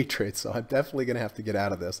these day trades, so I'm definitely going to have to get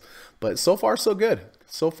out of this. But so far, so good.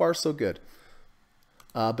 So far, so good.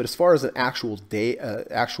 But as far as an actual day,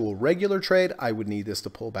 actual regular trade, I would need this to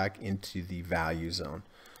pull back into the value zone.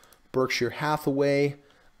 Berkshire Hathaway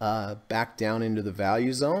back down into the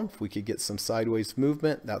value zone. If we could get some sideways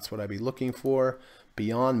movement, that's what I'd be looking for.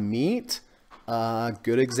 Beyond Meat,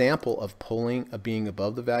 good example of being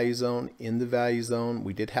above the value zone, in the value zone.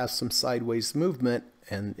 We did have some sideways movement,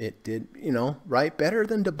 and it did, you know, right? Better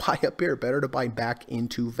than to buy up here, better to buy back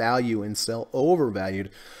into value and sell overvalued.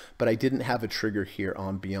 But I didn't have a trigger here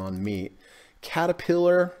on Beyond Meat.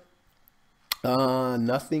 Caterpillar,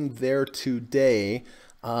 nothing there today.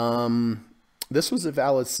 This was a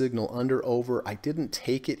valid signal under over. I didn't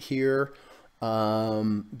take it here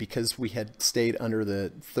because we had stayed under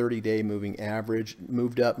the 30-day moving average,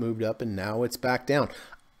 moved up, and now it's back down.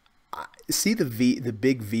 See the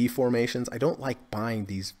big V formations? I don't like buying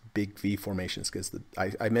these big V formations because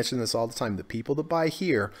I mention this all the time. The people that buy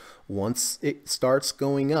here, once it starts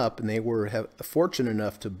going up and they were fortunate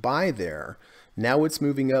enough to buy there, now it's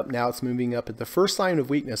moving up, now it's moving up. At the first sign of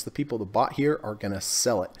weakness, the people that bought here are going to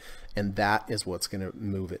sell it, and that is what's going to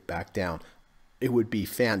move it back down. It would be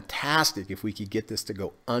fantastic if we could get this to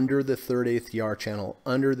go under the 30 ATR channel,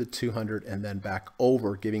 under the 200, and then back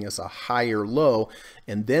over, giving us a higher low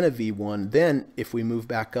and then a V1. Then if we move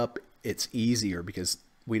back up, it's easier because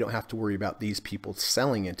we don't have to worry about these people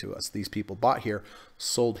selling into us. These people bought here,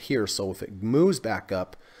 sold here. So if it moves back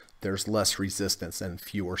up, there's less resistance and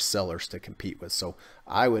fewer sellers to compete with. So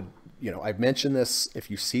I would, you know, I've mentioned this. If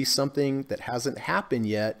you see something that hasn't happened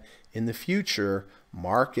yet in the future,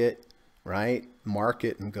 mark it, right? Mark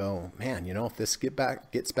it and go, man, you know, if this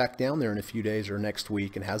gets back down there in a few days or next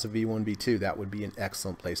week and has a V1, V2, that would be an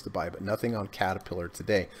excellent place to buy, but nothing on Caterpillar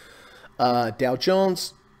today. Dow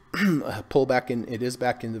Jones, pull back in, it is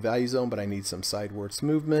back in the value zone, but I need some sideways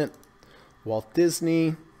movement. Walt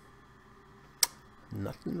Disney,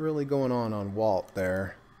 nothing really going on Walt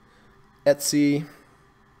there. Etsy,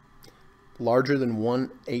 larger than 1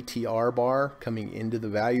 ATR bar coming into the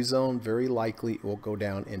value zone, very likely it will go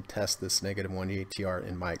down and test this -1 ATR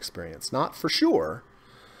in my experience. Not for sure,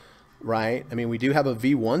 right? I mean, we do have a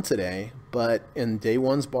V1 today, but in day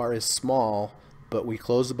one's bar is small, but we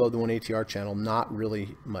closed above the 1 ATR channel, not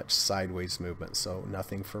really much sideways movement, so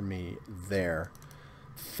nothing for me there.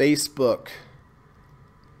 Facebook,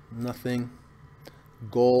 nothing.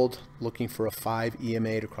 Gold, looking for a 5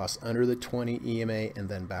 EMA to cross under the 20 EMA and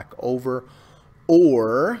then back over,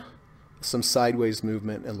 or some sideways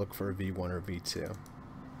movement and look for a V1 or V2.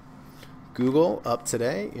 Google up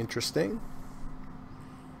today, interesting.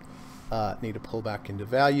 Need to pull back into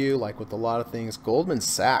value, like with a lot of things. Goldman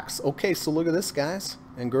Sachs. Okay, so look at this, guys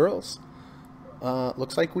and girls.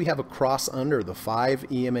 Looks like we have a cross under the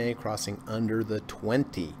 5 EMA crossing under the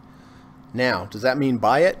 20. Now, does that mean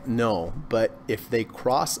buy it? No, but if they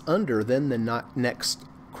cross under, then the next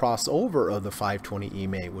crossover of the 520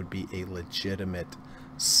 EMA would be a legitimate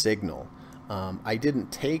signal. I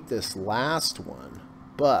didn't take this last one,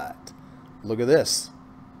 but look at this.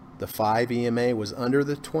 The 5 EMA was under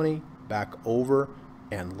the 20, back over,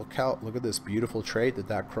 and look at this beautiful trade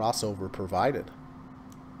that crossover provided.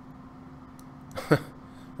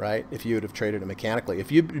 Right? If you would have traded it mechanically.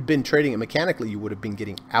 If you'd been trading it mechanically, you would have been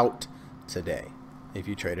getting out today if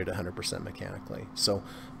you traded 100% mechanically. So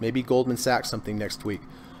maybe Goldman Sachs something next week.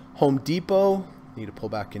 Home Depot, need to pull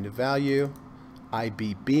back into value.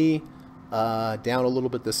 IBB, down a little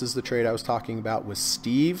bit. This is the trade I was talking about with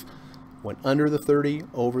Steve. Went under the 30,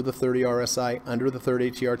 over the 30 RSI, under the 3rd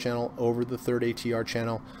ATR channel, over the 3rd ATR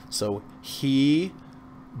channel. So he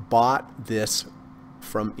bought this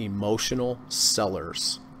from emotional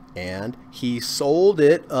sellers and he sold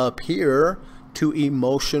it up here to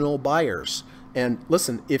emotional buyers. And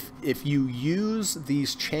listen, if you use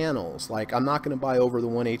these channels, like I'm not going to buy over the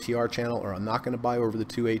 1 ATR channel or I'm not going to buy over the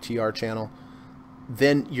 2 ATR channel,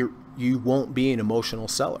 then you won't be an emotional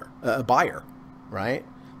seller, a buyer, right?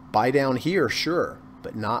 Buy down here, sure,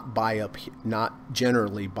 but not buy up, not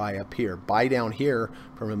generally buy up here. Buy down here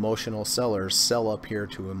from emotional sellers, sell up here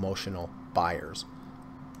to emotional buyers.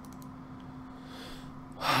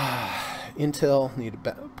 Intel, need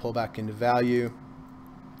to pull back into value.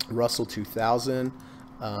 Russell 2000,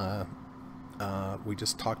 we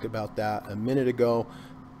just talked about that a minute ago.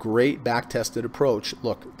 great back-tested approach.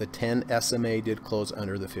 Look, the 10 SMA did close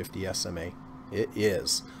under the 50 SMA. It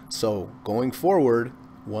is. So going forward,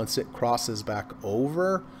 once it crosses back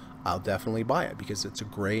over, I'll definitely buy it because it's a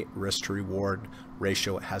great risk to reward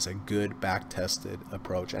ratio. It has a good back-tested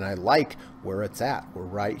approach, and I like where it's at. We're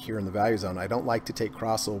right here in the value zone. I don't like to take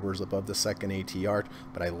crossovers above the second ATR,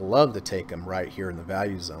 but I love to take them right here in the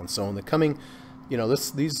value zone. So in the coming, you know,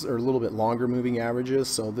 these are a little bit longer moving averages,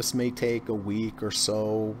 so this may take a week or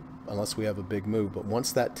so unless we have a big move. But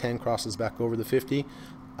once that 10 crosses back over the 50,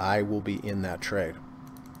 I will be in that trade.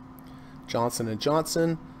 Johnson &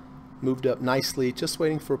 Johnson moved up nicely, just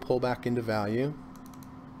waiting for a pullback into value.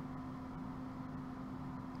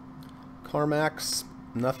 CarMax,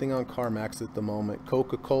 nothing on CarMax at the moment.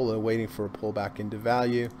 Coca-Cola waiting for a pullback into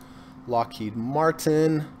value. Lockheed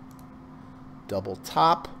Martin, double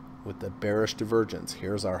top with the bearish divergence.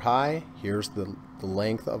 Here's our high, here's the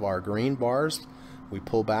length of our green bars. We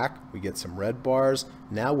pull back, we get some red bars.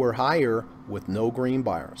 Now we're higher with no green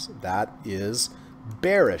bars. That is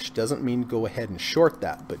bearish. Doesn't mean go ahead and short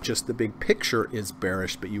that, but just the big picture is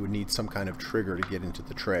bearish, but you would need some kind of trigger to get into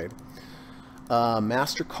the trade.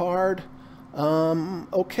 MasterCard,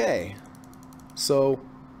 okay. So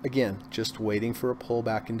again, just waiting for a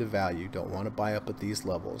pullback into value. Don't want to buy up at these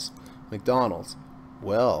levels. McDonald's,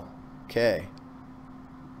 well, okay.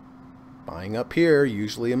 Buying up here,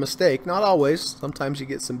 usually a mistake. Not always. Sometimes you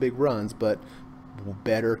get some big runs, but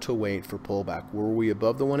better to wait for pullback. Were we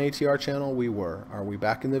above the 1 ATR channel? We were. Are we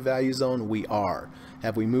back in the value zone? We are.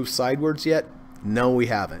 Have we moved sidewards yet? No, we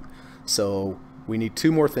haven't. So we need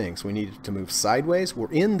two more things. We need to move sideways.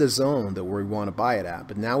 We're in the zone that we want to buy it at,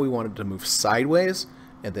 but now we wanted to move sideways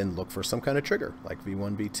and then look for some kind of trigger like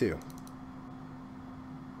V1, V2.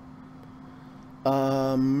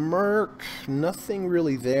 Merck, nothing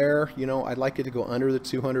really there. You know, I'd like it to go under the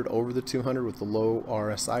 200, over the 200 with the low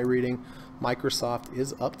RSI reading. Microsoft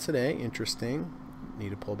is up today. Interesting. Need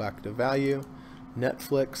to pull back to value.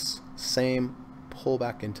 Netflix, same, pull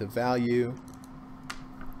back into value.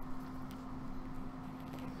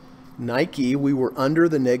 Nike, we were under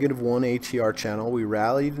the -1 ATR channel. We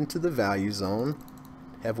rallied into the value zone.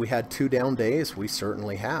 Have we had 2 down days? We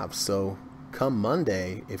certainly have. So come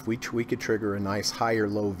Monday, if we could trigger a nice higher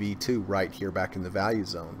low V2 right here back in the value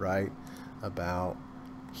zone, right about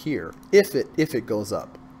here, if it goes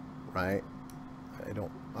up, right? I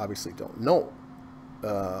obviously don't know.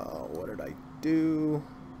 What did I do?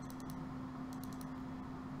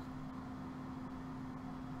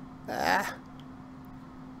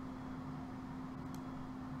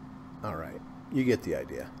 All right, you get the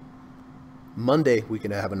idea. Monday we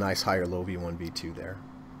can have a nice higher low V1, V2 there.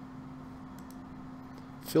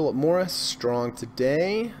 Philip Morris, strong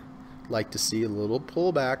today. Like to see a little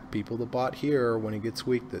pullback. People that bought here, when it gets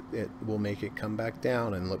weak, that it will make it come back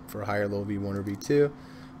down and look for a higher low V1 or V2.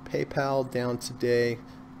 PayPal down today.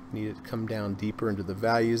 Needed to come down deeper into the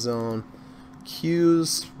value zone.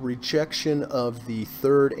 Q's, rejection of the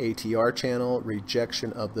 3rd ATR channel,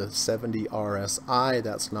 rejection of the 70 RSI.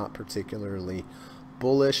 That's not particularly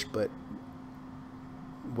bullish, but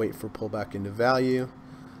wait for pullback into value.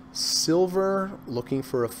 Silver, looking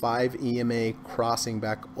for a 5 EMA crossing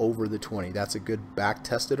back over the 20. That's a good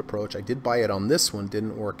back-tested approach. I did buy it on this one.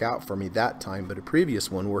 Didn't work out for me that time, but a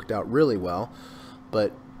previous one worked out really well.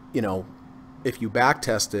 But, you know, if you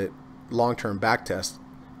back-test it, long-term back-test,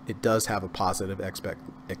 it does have a positive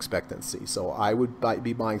expectancy. So I would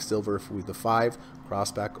be buying silver with the 5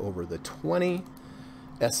 cross back over the 20.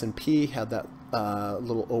 S&P had that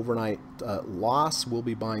little overnight loss. We'll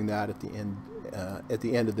be buying that at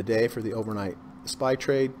the end of the day for the overnight SPY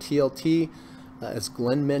trade. TLT, as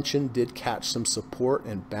Glenn mentioned, did catch some support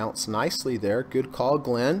and bounce nicely there. Good call,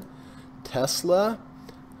 Glenn. Tesla,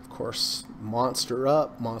 of course, monster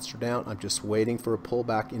up, monster down. I'm just waiting for a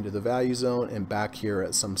pullback into the value zone and back here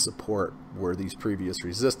at some support where these previous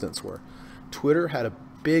resistance were. Twitter had a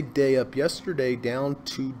big day up yesterday, down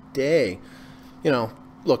today. You know,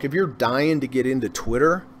 look, if you're dying to get into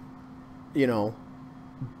Twitter, you know,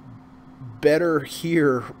 better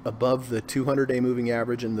here above the 200-day moving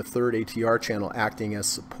average and the 3rd ATR channel acting as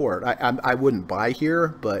support. I wouldn't buy here,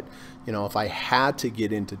 but you know, if I had to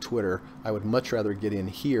get into Twitter, I would much rather get in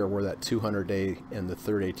here where that 200-day and the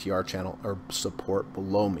 3rd ATR channel are support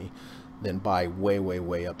below me than buy way, way,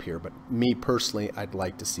 way up here. But me personally, I'd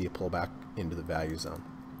like to see a pullback into the value zone.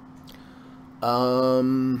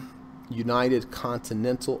 United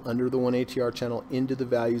Continental under the 1 ATR channel into the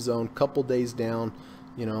value zone, couple days down.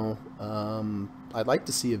 You know, I'd like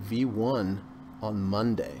to see a V1 on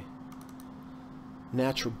Monday.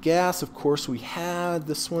 Natural gas, of course, we had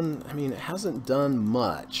this one. I mean, it hasn't done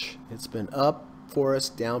much. It's been up for us,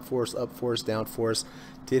 down for us, up for us, down for us.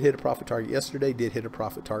 Did hit a profit target yesterday, did hit a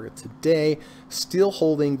profit target today. Still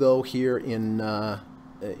holding though here in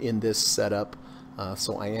this setup.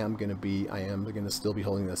 So I am going to still be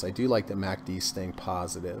holding this. I do like that MACD is staying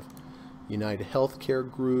positive. United Healthcare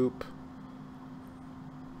Group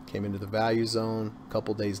came into the value zone, a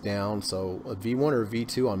couple days down. So a V1 or a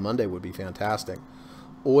V2 on Monday would be fantastic.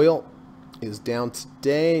 Oil is down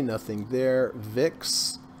today, nothing there.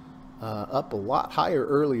 VIX up a lot higher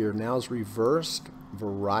earlier, now is reversed.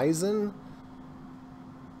 Verizon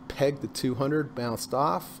pegged the 200, bounced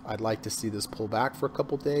off. I'd like to see this pull back for a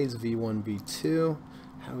couple days. V1, V2.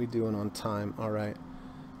 How are we doing on time? All right.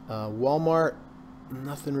 Walmart,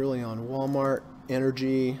 nothing really on Walmart.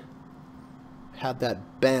 Energy had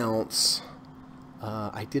that bounce.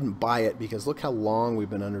 I didn't buy it because look how long we've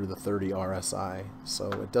been under the 30 RSI. So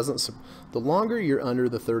it doesn't, the longer you're under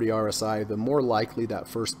the 30 RSI, the more likely that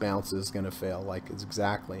first bounce is going to fail. Like it's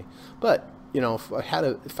exactly. But you know, if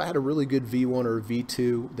I had a really good V1 or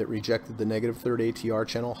V2 that rejected the negative third ATR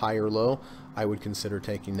channel, high or low, I would consider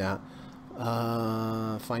taking that.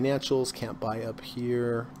 Financials, can't buy up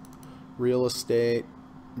here. Real estate,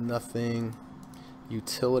 nothing.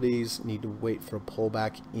 Utilities, need to wait for a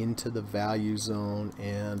pullback into the value zone.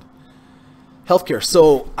 And healthcare.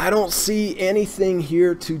 So I don't see anything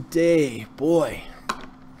here today, boy.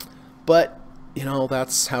 But you know,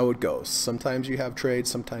 that's how it goes. Sometimes you have trades,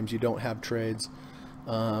 sometimes you don't have trades.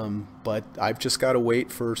 But I've just got to wait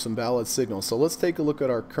for some valid signals. So let's take a look at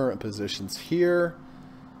our current positions here.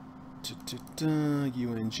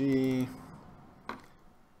 UNG.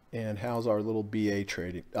 And how's our little BA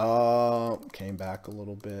trading? Came back a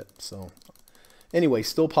little bit. So anyway,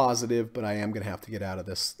 still positive, but I am going to have to get out of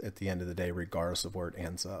this at the end of the day, regardless of where it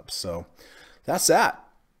ends up. So that's that.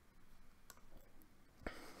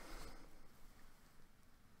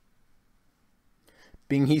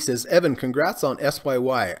 Bing He says, Evan, congrats on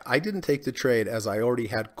SYY. I didn't take the trade as I already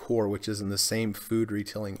had Core, which is in the same food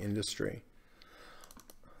retailing industry.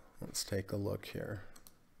 Let's take a look here.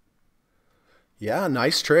 Yeah,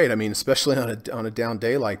 nice trade. I mean, especially on a down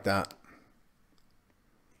day like that.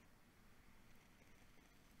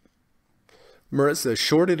 Murat says,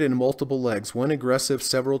 shorted in multiple legs, went aggressive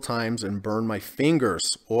several times and burned my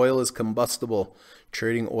fingers. Oil is combustible.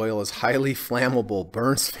 Trading oil is highly flammable.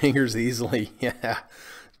 Burns fingers easily. Yeah,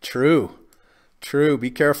 true. True. Be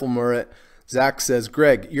careful, Murat. Zach says,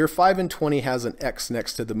 Greg, your 5 and 20 has an X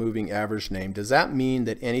next to the moving average name. Does that mean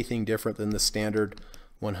that anything different than the standard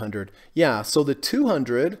 100? Yeah, so the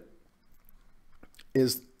 200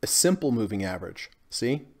 is a simple moving average.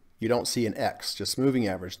 See? You don't see an X, just moving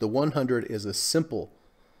average. The 100 is a simple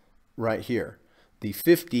right here. The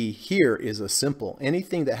 50 here is a simple.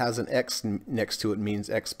 Anything that has an X next to it means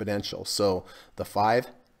exponential. So the 5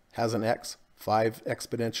 has an X, 5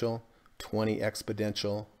 exponential, 20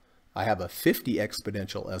 exponential. I have a 50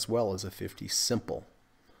 exponential as well as a 50 simple.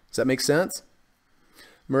 Does that make sense?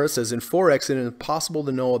 Murrah says, in Forex, it is impossible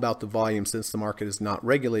to know about the volume since the market is not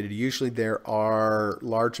regulated. Usually there are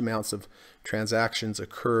large amounts of transactions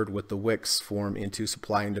occurred with the wicks form into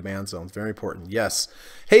supply and demand zones. Very important. Yes.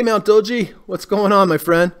 Hey, Mount Doji, what's going on, my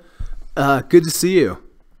friend? Good to see you.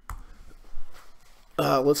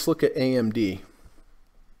 Let's look at AMD.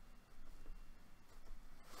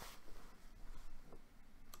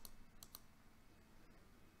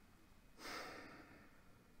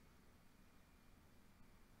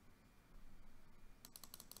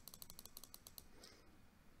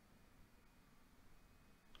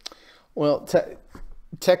 Well,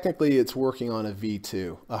 technically it's working on a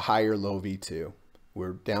V2, a higher low V2.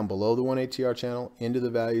 We're down below the 1 ATR channel, into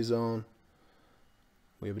the value zone.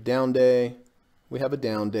 We have a down day, we have a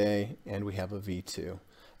down day, and we have a V2.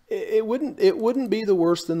 It wouldn't be the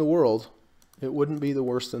worst in the world. It wouldn't be the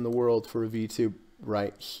worst in the world for a V2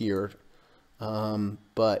 right here.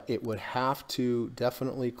 But it would have to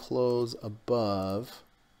definitely close above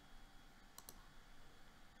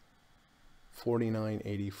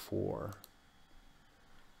 49.84.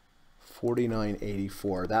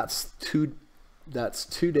 49.84. That's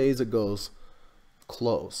 2 days ago's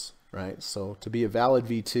close, right? So to be a valid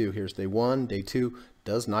V2, here's day 1, day 2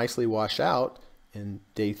 does nicely wash out, and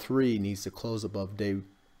day 3 needs to close above day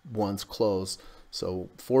 1's close.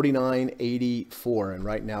 So 49.84, and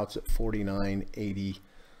right now it's at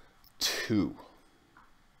 49.82.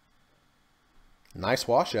 Nice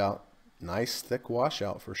washout, nice thick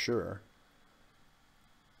washout for sure.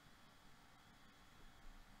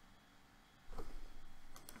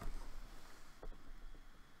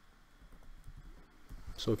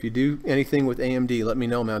 So if you do anything with AMD, let me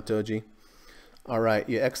know, Mount Doji. All right,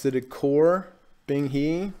 you exited Core, Bing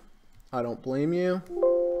He. I don't blame you.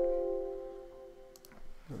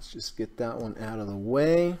 Let's just get that one out of the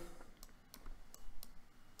way.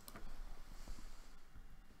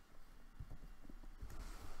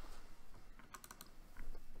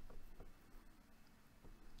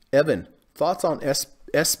 Evan, thoughts on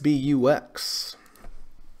SBUX?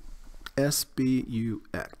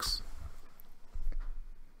 SBUX.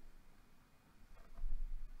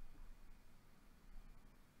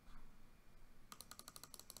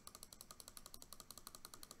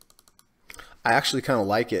 I actually kind of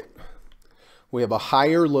like it. We have a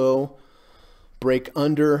higher low, break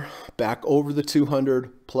under, back over the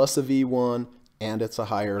 200, plus a V1, and it's a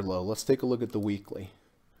higher low. Let's take a look at the weekly.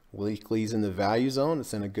 Weekly's in the value zone.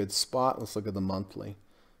 It's in a good spot. Let's look at the monthly.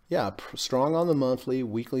 Yeah, strong on the monthly.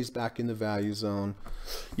 Weekly's back in the value zone.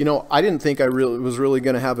 You know, I didn't think I was really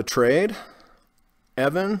going to have a trade,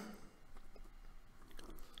 Evan.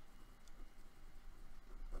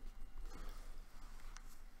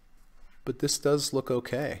 But this does look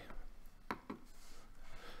okay.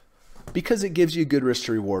 Because it gives you a good risk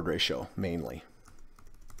to reward ratio, mainly.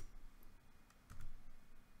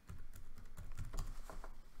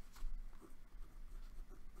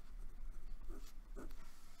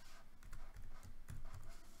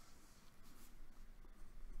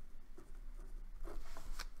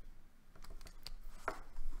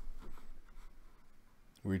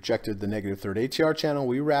 We rejected the negative third ATR channel.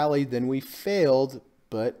 We rallied, then we failed.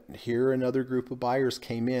 But here another group of buyers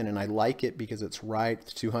came in, and I like it because it's right at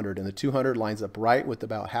 200, and the 200 lines up right with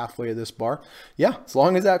about halfway of this bar. Yeah, as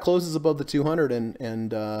long as that closes above the 200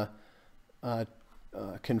 and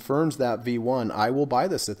confirms that V1, I will buy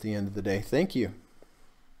this at the end of the day. Thank you.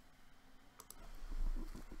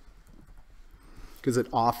 Because it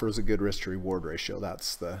offers a good risk to reward ratio.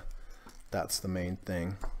 That's the main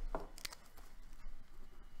thing.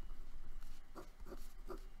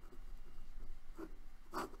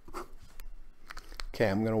 Okay,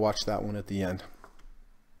 I'm going to watch that one at the end.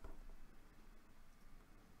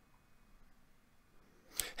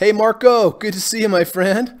 Hey, Marco, good to see you, my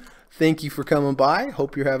friend. Thank you for coming by.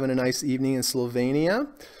 Hope you're having a nice evening in Slovenia.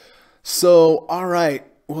 So, all right,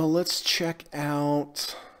 well, let's check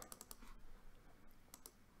out.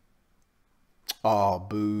 Oh,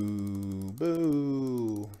 boo,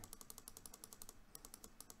 boo.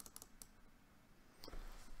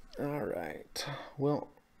 All right, well.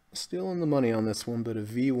 Still in the money on this one, but a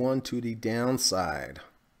V1 to the downside.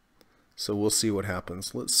 So we'll see what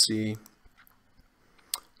happens. Let's see.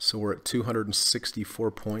 So we're at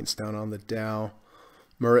 264 points down on the Dow.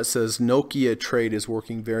 Murat says Nokia trade is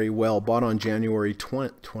working very well. Bought on January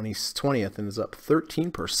 20th and is up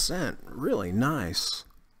 13%. Really nice.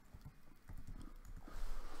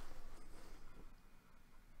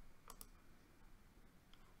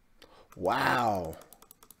 Wow.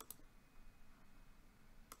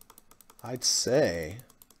 I'd say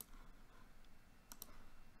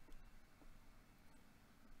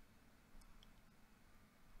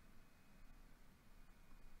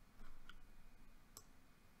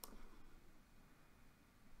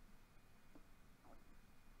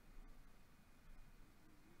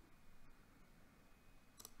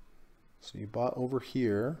so you bought over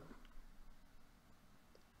here.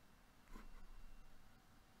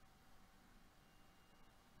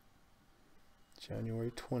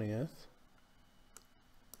 January 20th.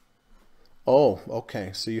 Oh, okay.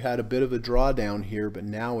 So you had a bit of a drawdown here, but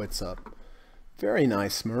now it's up. Very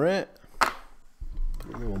nice, Murat.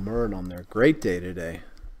 Put a little Murat on there. Great day today.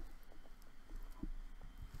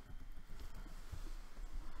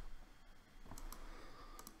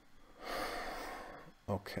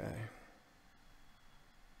 Okay.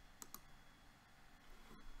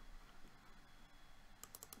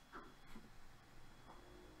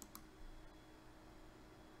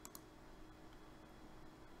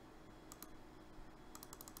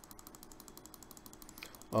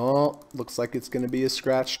 Oh, looks like it's going to be a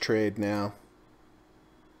scratch trade now.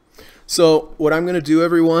 So what I'm going to do,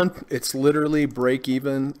 everyone, it's literally break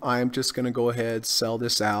even. I'm just going to go ahead, sell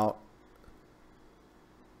this out.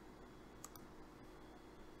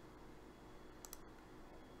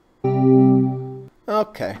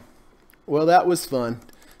 Okay. Well, that was fun.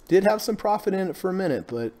 Did have some profit in it for a minute,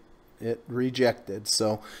 but it rejected.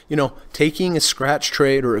 So, you know, taking a scratch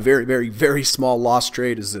trade or a very, very, very small loss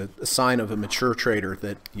trade is a sign of a mature trader,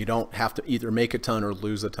 that you don't have to either make a ton or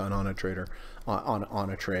lose a ton on a trader on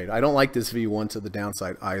a trade. I don't like this V1 to the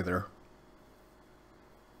downside either.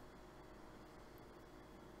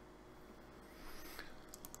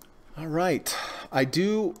 All right. I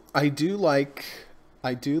do like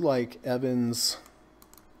Evan's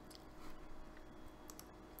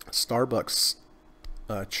Starbucks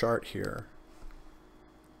chart here.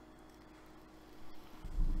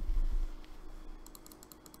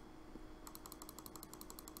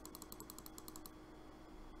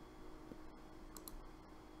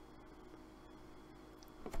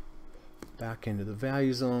 Back into the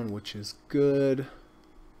value zone, which is good.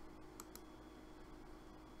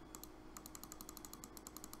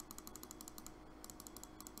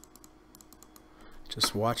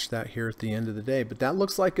 Just watch that here at the end of the day. But that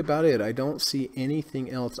looks like about it. I don't see anything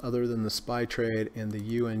else other than the SPY trade, and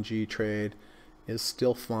the UNG trade is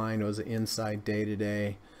still fine. It was an inside day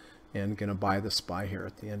today, and going to buy the SPY here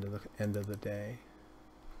at the end of the day.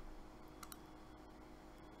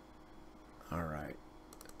 All right.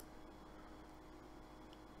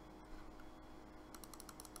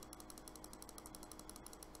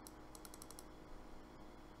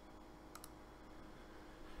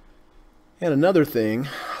 And another thing,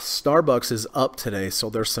 Starbucks is up today, so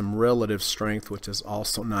there's some relative strength, which is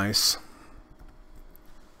also nice.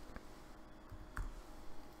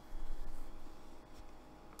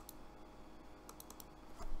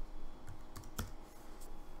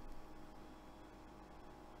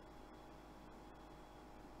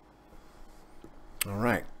 All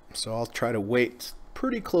right, so I'll try to wait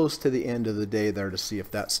pretty close to the end of the day there to see if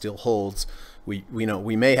that still holds. We know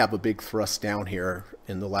we may have a big thrust down here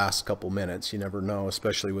in the last couple minutes. You never know,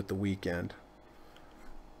 especially with the weekend.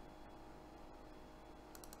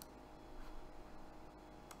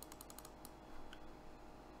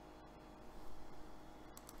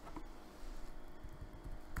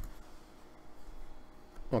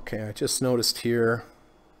 Okay, I just noticed here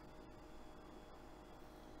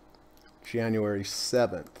January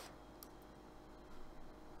 7th.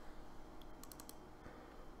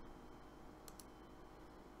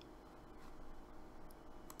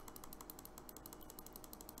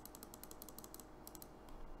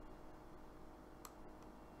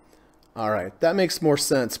 All right, that makes more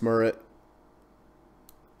sense, Murray.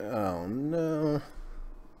 Oh, no.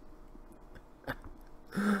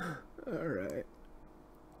 All right.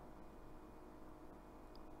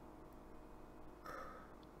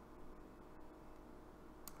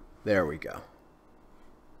 There we go.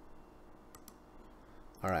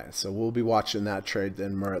 All right, so we'll be watching that trade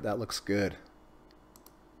then, Murray. That looks good.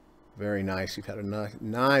 Very nice. You've had a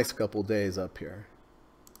nice couple days up here.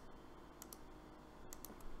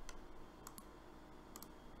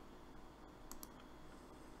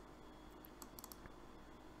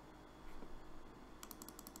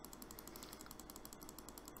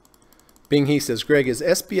 Bing He says, Greg, is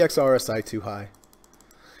SPX RSI too high?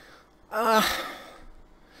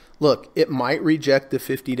 Look, it might reject the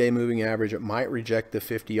 50-day moving average. It might reject the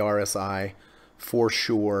 50 RSI for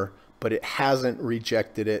sure, but it hasn't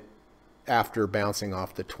rejected it after bouncing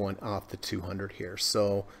off the 200 here.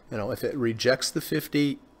 So, you know, if it rejects the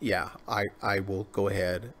 50, yeah, I will go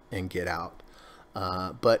ahead and get out.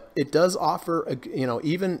 But it does offer, you know,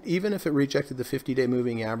 even if it rejected the 50-day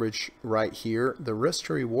moving average right here, the risk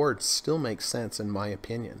to reward still makes sense in my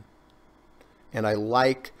opinion. And I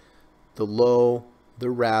like the low, the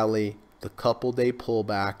rally, the couple day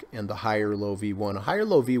pullback, and the higher low V1. A higher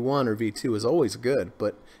low V1 or V2 is always good,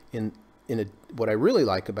 but what I really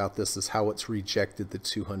like about this is how it's rejected the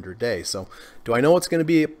 200 day. So do I know it's going to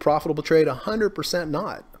be a profitable trade? 100%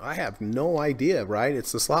 not. I have no idea, right?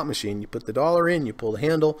 It's the slot machine. You put the dollar in, you pull the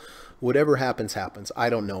handle, whatever happens, happens. I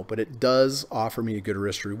don't know, but it does offer me a good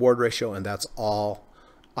risk to reward ratio, and that's all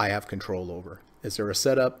I have control over. Is there a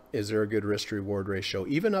setup? Is there a good risk to reward ratio?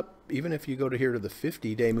 Even if you go to here to the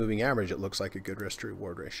 50-day moving average, it looks like a good risk to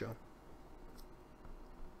reward ratio.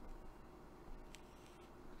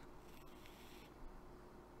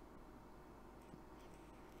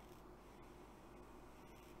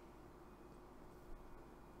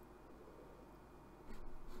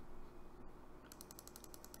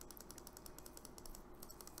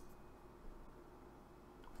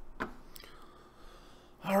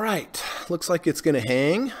 All right, looks like it's going to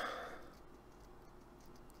hang.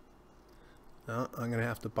 Well, I'm going to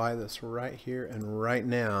have to buy this right here and right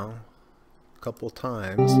now a couple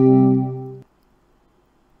times.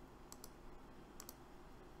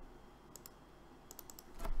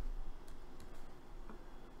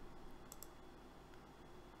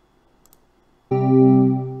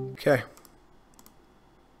 Okay.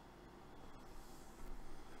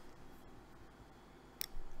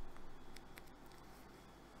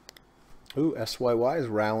 Ooh, SYY is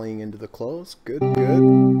rallying into the close. Good,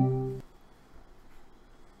 good.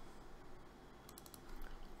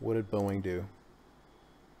 What did Boeing do?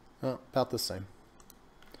 Oh, about the same.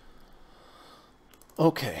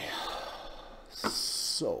 Okay.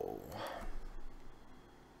 So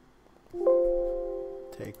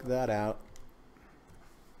Take that out.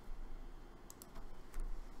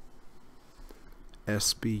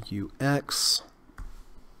 SBUX.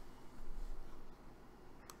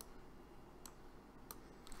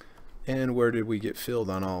 And where did we get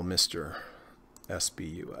filled on all, Mr.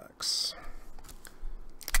 SBUX?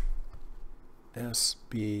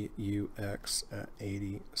 SBUX at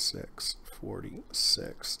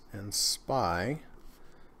 8646 and SPY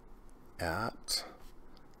at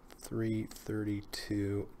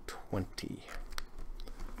 332.20.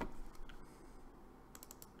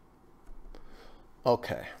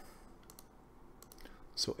 Okay.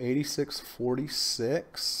 So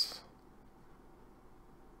 8646.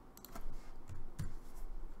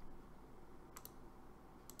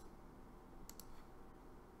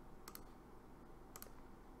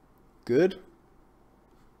 Good.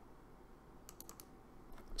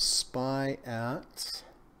 SPY at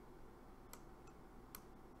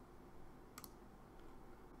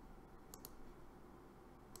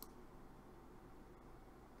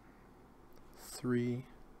 332.20.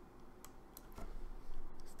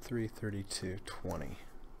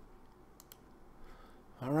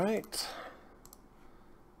 All right.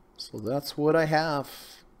 So that's what I have.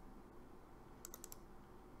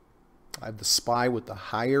 I have the SPY with the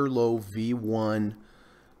higher low V1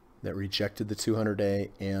 that rejected the 200-day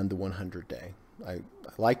and the 100-day. I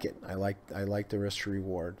like it. I like the risk to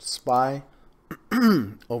reward. SPY,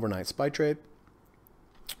 overnight SPY trade.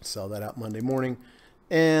 Sell that out Monday morning.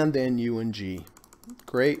 And then UNG.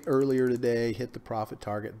 Great earlier today. Hit the profit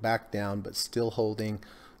target. Back down, but still holding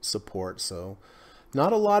support. So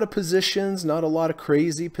not a lot of positions. Not a lot of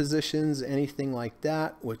crazy positions. Anything like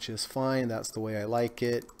that, which is fine. That's the way I like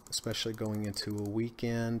it. Especially going into a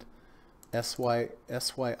weekend. SYY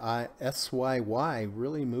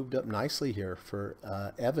really moved up nicely here for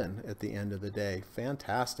Evan at the end of the day.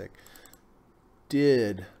 Fantastic.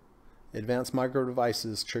 Did Advanced Micro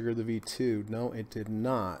Devices trigger the V2? No, it did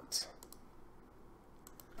not.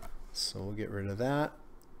 So we'll get rid of that.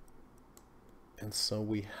 And so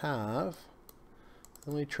we have,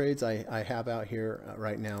 the only trades I have out here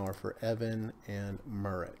right now are for Evan and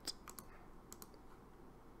Murrett.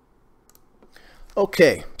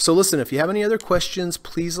 Okay, so listen, if you have any other questions,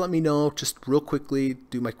 please let me know. Just real quickly,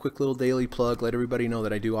 do my quick little daily plug. Let everybody know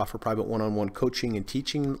that I do offer private one-on-one coaching and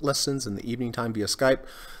teaching lessons in the evening time via Skype.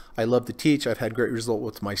 I love to teach. I've had great result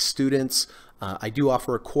with my students. I do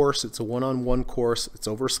offer a course. It's a one-on-one course. It's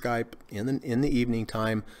over Skype in the evening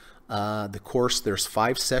time. The course, there's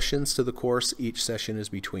 5 sessions to the course. Each session is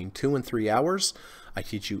between 2 and 3 hours. I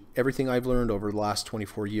teach you everything I've learned over the last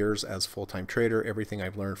 24 years as a full-time trader, everything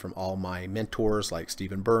I've learned from all my mentors like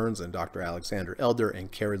Stephen Burns and Dr. Alexander Elder and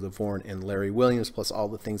Carrie Lavorne and Larry Williams, plus all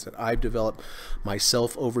the things that I've developed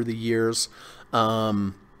myself over the years.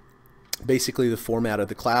 Basically, the format of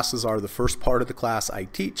the classes are: the first part of the class I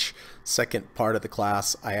teach, second part of the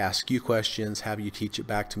class I ask you questions, have you teach it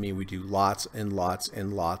back to me. We do lots and lots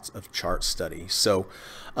and lots of chart study. So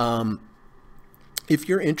if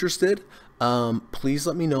you're interested, please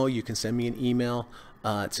let me know. You can send me an email.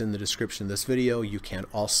 It's in the description of this video. You can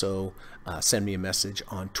also send me a message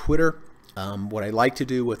on Twitter. What I like to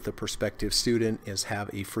do with the prospective student is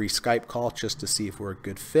have a free Skype call just to see if we're a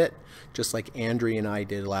good fit. Just like Andrea and I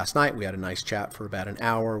did last night. We had a nice chat for about an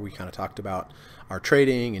hour. We kind of talked about our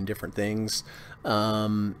trading and different things.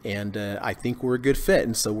 I think we're a good fit,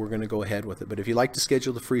 and so we're going to go ahead with it. But if you'd like to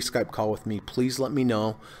schedule the free Skype call with me, please let me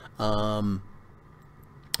know.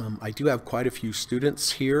 I do have quite a few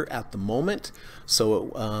students here at the moment,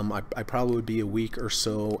 so I probably would be a week or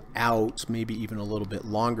so out, maybe even a little bit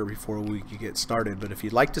longer before we could get started. But if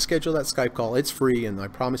you'd like to schedule that Skype call, it's free, and I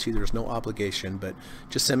promise you there's no obligation, but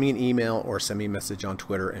just send me an email or send me a message on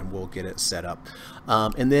Twitter and we'll get it set up.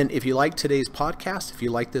 And then if you like today's podcast, if you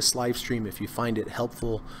like this live stream, if you find it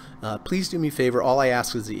helpful, please do me a favor. All I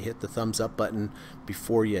ask is that you hit the thumbs up button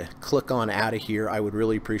before you click on out of here. I would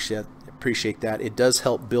really appreciate that. It does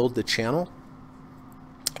help build the channel,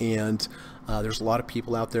 and there's a lot of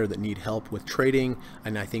people out there that need help with trading,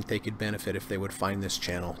 and I think they could benefit if they would find this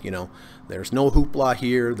channel. You know, there's no hoopla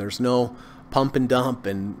here, there's no pump and dump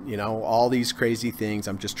and, you know, all these crazy things.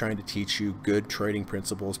 I'm just trying to teach you good trading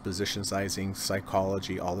principles, position sizing,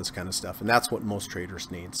 psychology, all this kind of stuff, and that's what most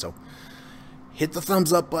traders need. So hit the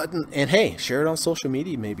thumbs up button, and hey, share it on social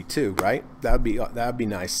media maybe too, right? That'd be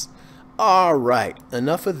nice. All right,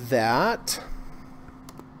 enough of that.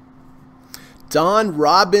 Don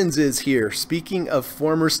Robbins is here. Speaking of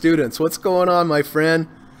former students, what's going on, my friend?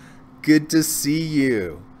 Good to see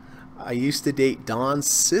you. I used to date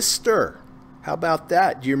Don's sister. How about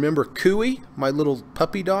that? Do you remember Cooey, my little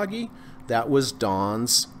puppy doggy? That was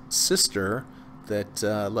Don's sister, that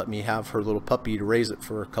let me have her little puppy to raise it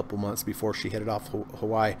for a couple months before she headed off to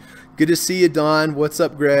Hawaii. Good to see you, Don. What's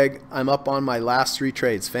up, Greg? I'm up on my last 3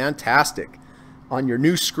 trades. Fantastic. On your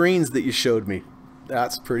new screens that you showed me.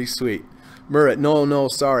 That's pretty sweet. Murat, no,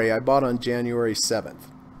 sorry. I bought on January 7th.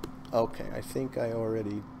 Okay, I think I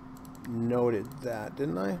already noted that,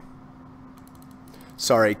 didn't I?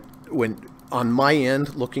 Sorry, when on my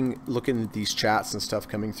end, looking at these chats and stuff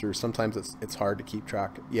coming through, sometimes it's hard to keep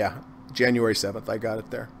track. Yeah, January 7th, I got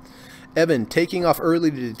it there. Evan, taking off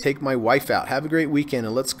early to take my wife out. Have a great weekend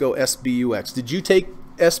and let's go SBUX. Did you take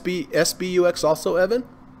SBUX also, Evan?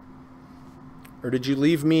 Or did you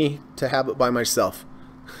leave me to have it by myself?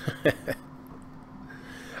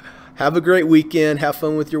 Have a great weekend. Have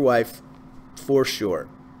fun with your wife, for sure.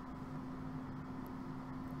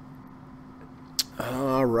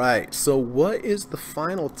 All right, so what is the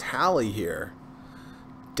final tally here?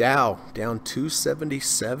 Dow down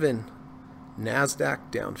 277, NASDAQ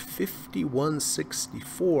down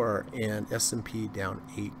 5164, and S&P down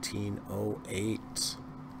 1808.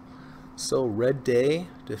 So red day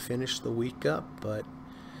to finish the week up, but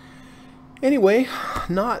anyway,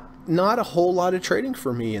 not a whole lot of trading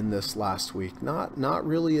for me in this last week. Not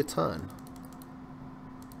really a ton.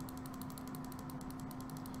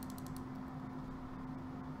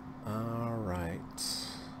 All right.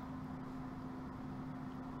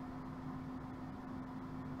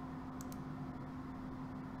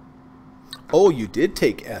 Oh, you did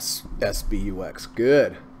take SBUX.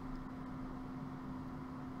 Good.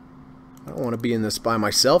 I don't want to be in this by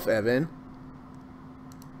myself, Evan.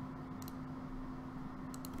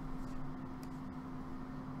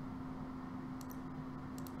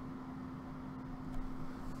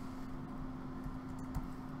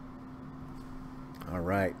 All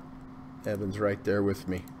right. Evan's right there with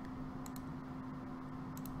me.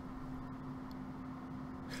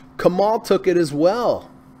 Kamal took it as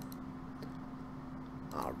well.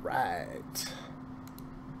 All right.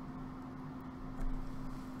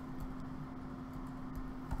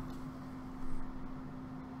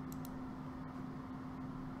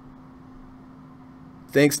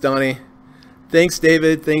 Thanks, Donnie. Thanks,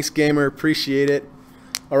 David. Thanks, Gamer. Appreciate it.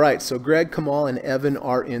 All right, so Greg, Kamal, and Evan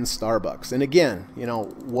are in Starbucks. And again, you know,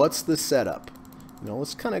 what's the setup? You know,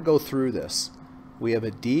 let's kind of go through this. We have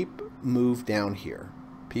a deep move down here.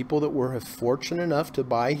 People that were fortunate enough to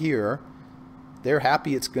buy here, they're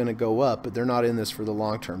happy it's going to go up, but they're not in this for the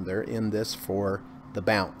long term. They're in this for the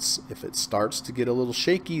bounce. If it starts to get a little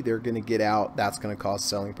shaky, they're going to get out. That's going to cause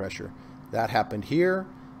selling pressure. That happened here.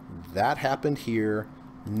 That happened here.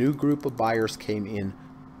 New group of buyers came in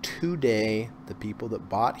today. The people that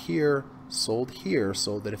bought here sold here,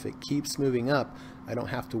 so that if it keeps moving up, I don't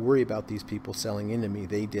have to worry about these people selling into me.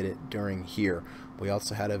 They did it during here. We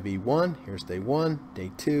also had a V1. Here's day 1,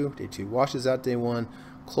 day 2. Day 2 washes out day 1,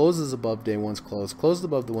 closes above day 1's close, closed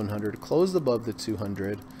above the 100, closed above the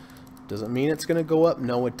 200. Doesn't mean it's going to go up.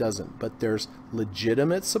 No, it doesn't. But there's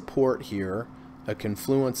legitimate support here, a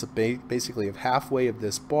confluence of basically of halfway of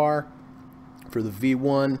this bar. For the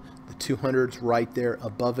V1, the 200's right there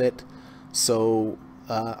above it. So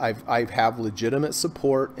I have legitimate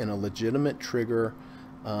support and a legitimate trigger.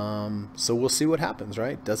 So we'll see what happens,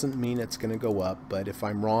 right? Doesn't mean it's going to go up, but if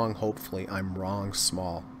I'm wrong, hopefully I'm wrong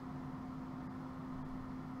small.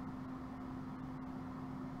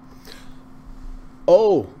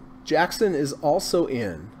 Oh, Jackson is also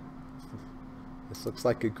in. This looks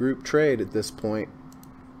like a group trade at this point.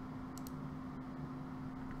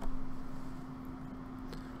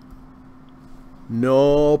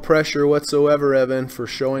 No pressure whatsoever, Evan, for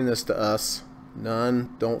showing this to us.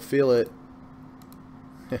 None. Don't feel it.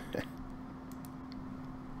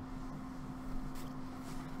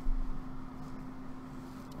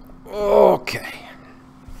 Okay.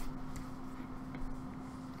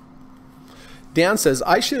 Dan says,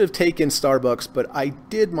 I should have taken Starbucks, but I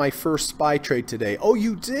did my first SPY trade today. Oh,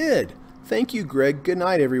 you did? Thank you, Greg. Good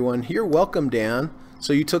night, everyone. You're welcome, Dan.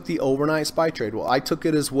 So you took the overnight SPY trade. Well, I took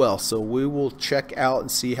it as well. So we will check out and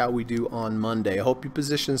see how we do on Monday. I hope you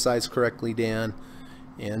position size correctly, Dan.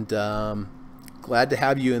 And glad to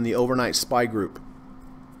have you in the overnight SPY group.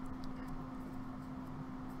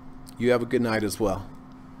 You have a good night as well.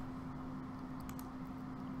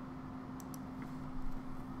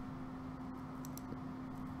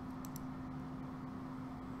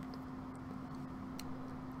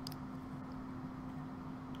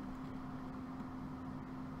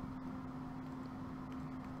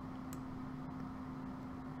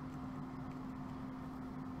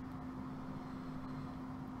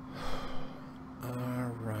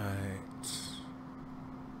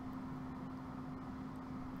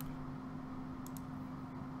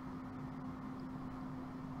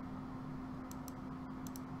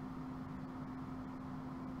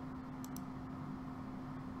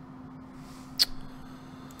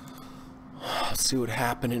 Let's see what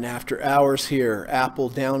happened in after hours here. Apple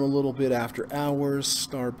down a little bit after hours.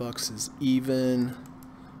 Starbucks is even.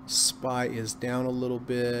 SPY is down a little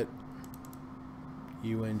bit.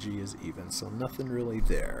 UNG is even. So nothing really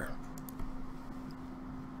there.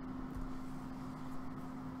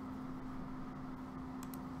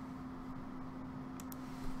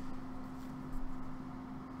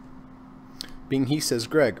 Bing He says,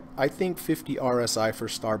 Greg, I think 50 RSI for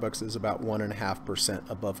Starbucks is about 1.5%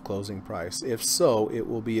 above closing price. If so, it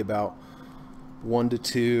will be about 1 to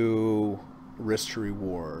 2 risk to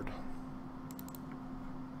reward.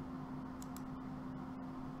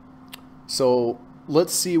 So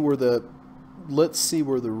let's see where the 50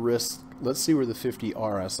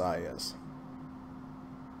 RSI is.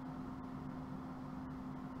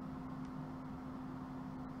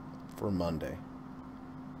 For Monday.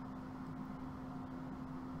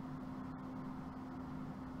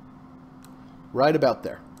 Right about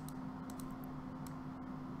there.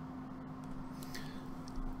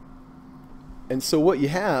 And so what you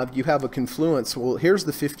have a confluence. Well, here's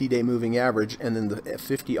the 50-day moving average, and then the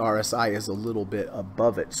 50 RSI is a little bit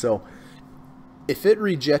above it. So if it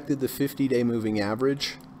rejected the 50-day moving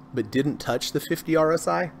average but didn't touch the 50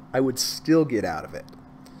 RSI, I would still get out of it,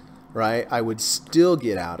 right? I would still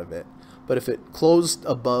get out of it. But if it closed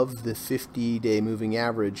above the 50-day moving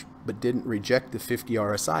average but didn't reject the 50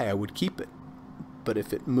 RSI, I would keep it. But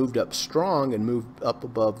if it moved up strong and moved up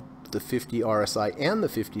above the 50 RSI and the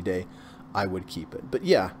 50-day, I would keep it. But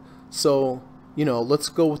yeah, so, you know, let's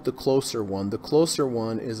go with the closer one. The closer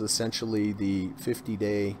one is essentially the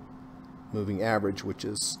 50-day moving average, which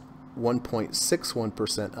is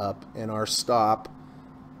 1.61% up, and our stop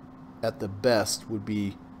at the best would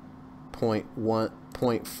be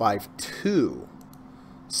 0.52.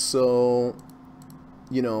 So,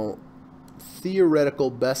 you know,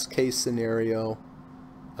 theoretical best case scenario,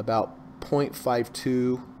 about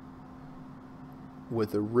 0.52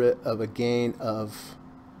 with a gain of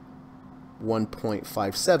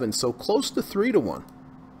 1.57. So close to 3 to 1.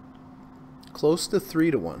 Close to 3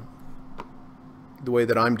 to 1. The way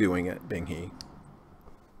that I'm doing it, Bing He.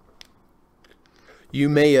 You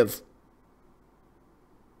may have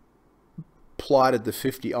plotted the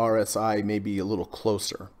 50 RSI maybe a little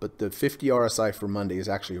closer, but the 50 RSI for Monday is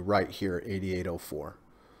actually right here at 88.04.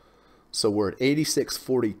 So we're at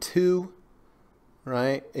 86.42,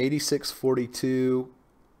 right? 86.42,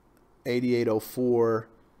 88.04,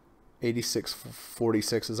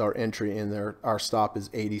 86.46 is our entry in there. Our stop is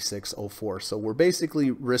 86.04. So we're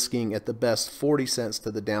basically risking at the best 40 cents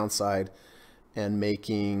to the downside and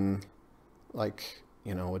making like,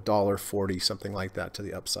 you know, $1.40, something like that to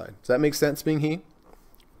the upside. Does that make sense, Bing He?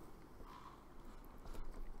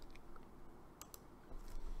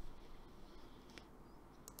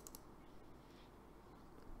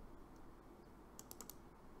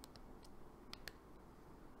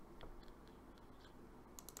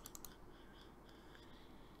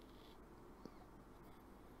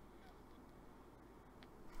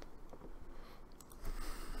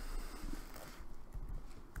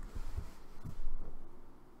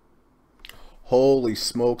 Holy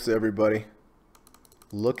smokes, everybody.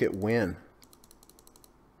 Look at Win.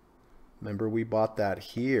 Remember, we bought that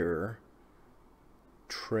here,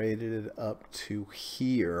 traded it up to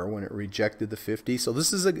here when it rejected the 50. So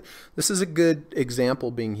this is a good example,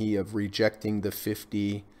 Bing He, of rejecting the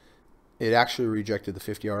 50. It actually rejected the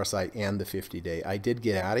 50 RSI and the 50-day. I did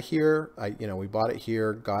get out of here. We bought it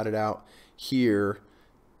here, got it out here,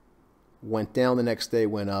 went down the next day,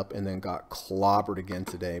 went up, and then got clobbered again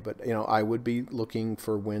today. But, you know, I would be looking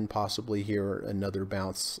for Win possibly here, another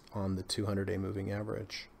bounce on the 200-day moving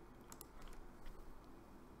average.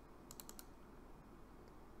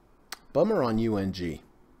 Bummer on UNG.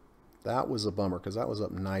 That was a bummer because that was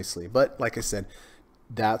up nicely. But like I said,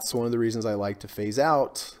 that's one of the reasons I like to phase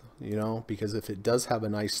out, you know, because if it does have a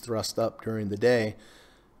nice thrust up during the day,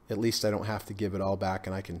 at least I don't have to give it all back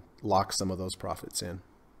and I can lock some of those profits in.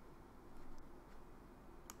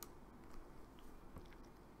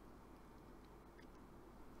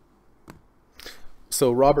 So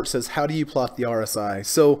Robert says, how do you plot the RSI?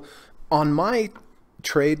 So on my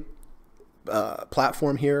trade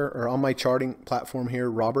platform here, or on my charting platform here,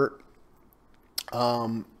 Robert,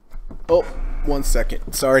 oh, 1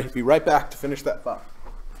 second. Sorry, be right back to finish that thought.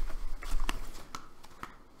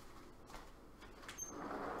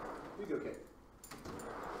 You go, Kate.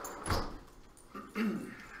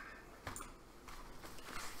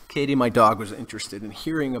 Katie, my dog, was interested in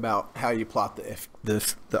hearing about how you plot the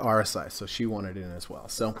RSI, so she wanted it in as well.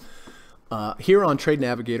 So here on Trade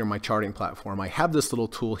Navigator, my charting platform, I have this little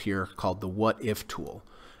tool here called the What If tool,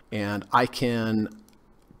 and I can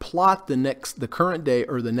plot the current day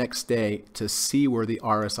or the next day to see where the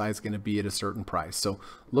RSI is going to be at a certain price. So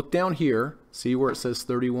look down here, see where it says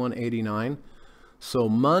 31.89. So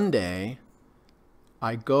Monday,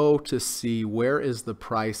 I go to see where is the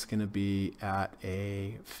price going to be at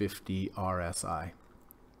a 50 RSI.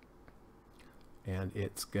 And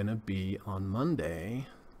it's going to be on Monday.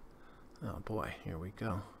 Oh boy, here we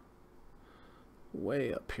go.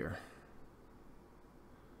 Way up here.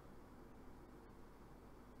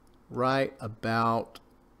 Right about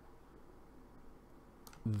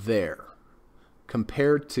there.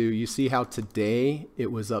 Compared to, you see how today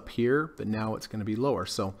it was up here, but now it's going to be lower.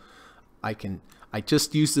 So I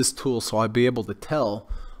just use this tool so I'll be able to tell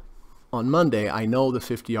on Monday, I know the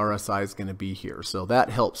 50 RSI is going to be here. So that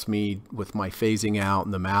helps me with my phasing out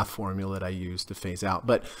and the math formula that I use to phase out.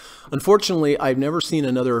 But unfortunately, I've never seen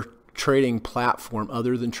another trading platform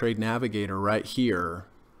other than Trade Navigator right here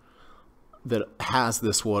that has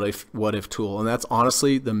this what if tool. And that's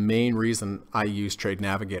honestly the main reason I use Trade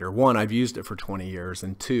Navigator. One, I've used it for 20 years,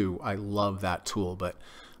 and two, I love that tool. But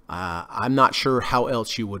I'm not sure how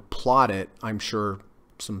else you would plot it. I'm sure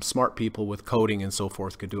some smart people with coding and so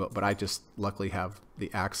forth could do it, but I just luckily have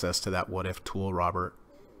the access to that what if tool, Robert.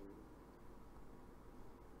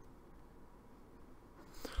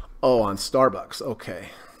 Oh, on Starbucks, okay.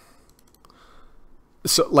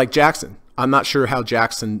 So like Jackson, I'm not sure how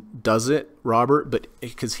Jackson does it, Robert, but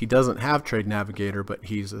because he doesn't have Trade Navigator, but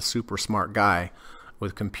he's a super smart guy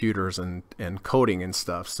with computers and coding and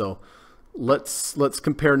stuff. So let's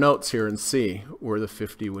compare notes here and see where the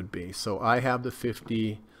 50 would be. So I have the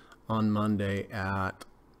 50 on Monday at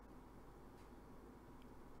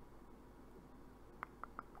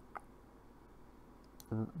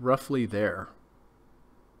roughly there.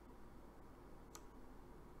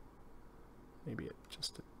 Maybe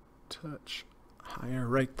just a touch higher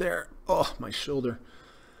right there. Oh, my shoulder.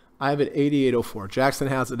 I have it 88.04. Jackson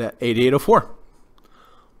has it at 88.04.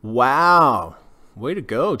 Wow. Way to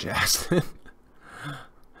go, Jackson.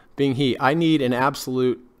 Being he, I need an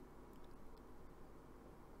absolute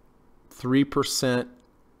 3%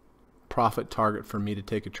 profit target for me to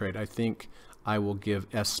take a trade. I think I will give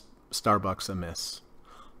Starbucks a miss.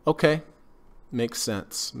 Okay. Makes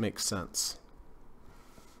sense. Makes sense.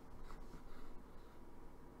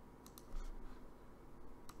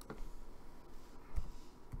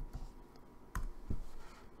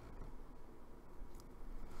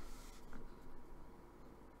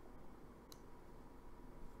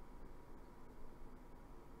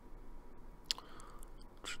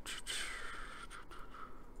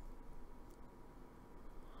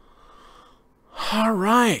 All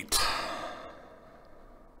right.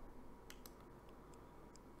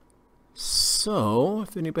 So,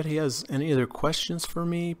 if anybody has any other questions for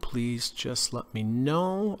me, please just let me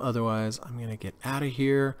know. Otherwise, I'm going to get out of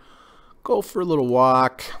here, go for a little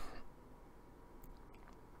walk.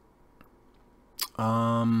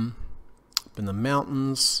 Up in the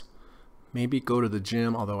mountains, maybe go to the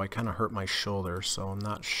gym, although I kind of hurt my shoulder, so I'm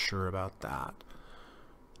not sure about that.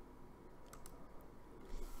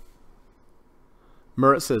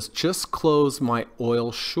 Murat says, just close my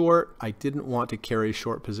oil short. I didn't want to carry a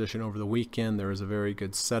short position over the weekend. There is a very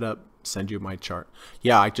good setup. Send you my chart.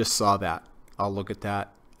 Yeah, I just saw that. I'll look at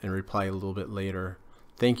that and reply a little bit later.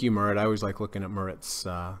 Thank you, Murat. I always like looking at Murat's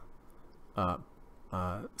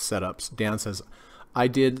setups. Dan says, I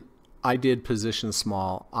did position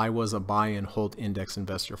small. I was a buy and hold index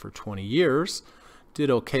investor for 20 years. Did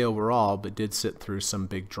okay overall, but did sit through some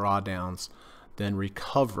big drawdowns. Then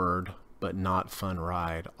recovered, but not fun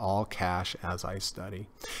ride. All cash as I study.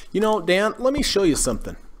 You know, Dan, let me show you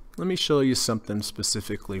something. Let me show you something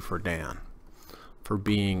specifically for Dan, for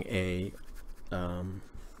being a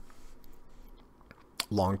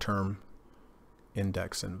long-term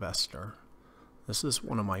index investor. This is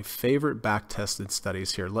one of my favorite back-tested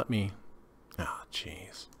studies here. Let me, oh,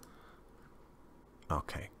 geez.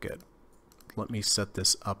 Okay, good. Let me set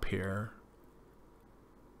this up here.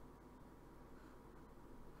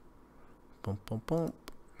 Boom, boom, boom.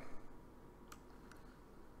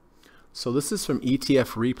 So this is from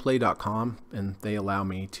etfreplay.com, and they allow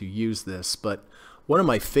me to use this. But one of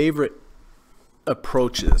my favorite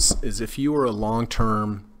approaches is if you are a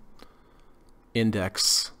long-term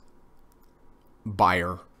index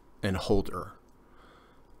buyer and holder.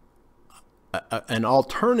 An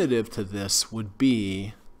alternative to this would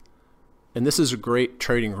be, and this is a great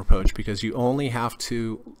trading approach because you only have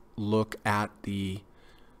to look at the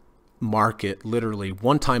market literally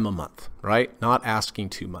one time a month, right? Not asking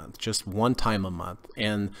 2 months, just one time a month.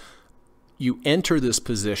 And you enter this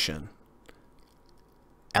position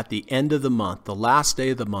at the end of the month, the last day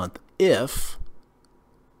of the month, if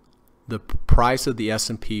the price of the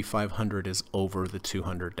S&P 500 is over the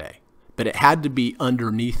 200-day. But it had to be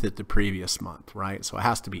underneath it the previous month, right? So it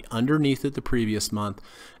has to be underneath it the previous month,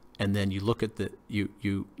 and then you look at the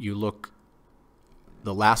you look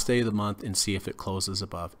the last day of the month and see if it closes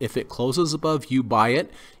above. If it closes above, you buy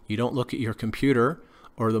it. You don't look at your computer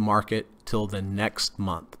or the market till the next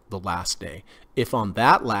month, the last day. If on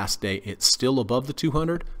that last day it's still above the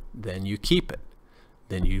 200, then you keep it.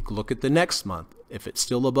 Then you look at the next month. If it's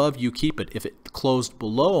still above, you keep it. If it closed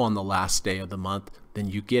below on the last day of the month, then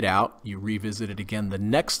you get out. You revisit it again the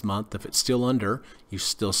next month. If it's still under, you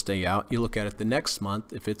still stay out. You look at it the next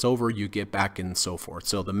month. If it's over, you get back and so forth.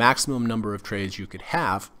 So the maximum number of trades you could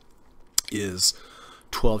have is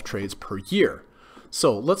 12 trades per year.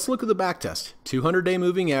 So let's look at the back test. 200-day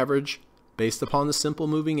moving average based upon the simple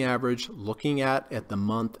moving average, looking at the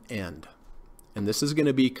month end. And this is going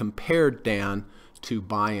to be compared, Dan, to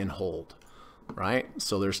buy and hold. Right?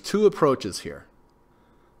 So there's two approaches here.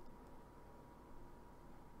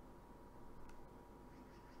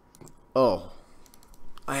 Oh,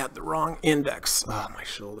 I had the wrong index. Oh, my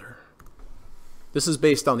shoulder. This is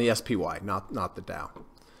based on the SPY, not the Dow.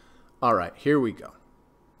 All right, here we go.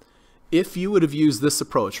 If you would have used this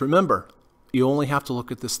approach, remember, you only have to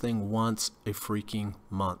look at this thing once a freaking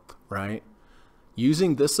month, right?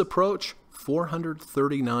 Using this approach,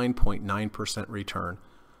 439.9% return.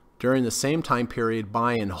 During the same time period,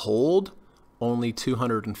 buy and hold, only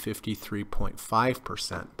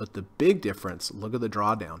 253.5%. But the big difference, look at the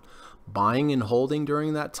drawdown. Buying and holding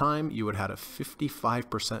during that time, you would have had a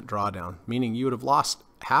 55% drawdown, meaning you would have lost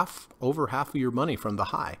over half of your money from the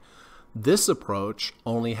high. This approach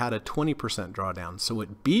only had a 20% drawdown. So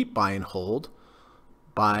it beat buy and hold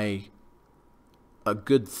by a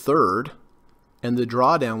good third. And the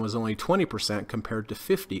drawdown was only 20% compared to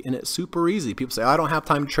 50%. And it's super easy. People say, I don't have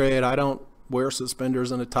time to trade. I don't wear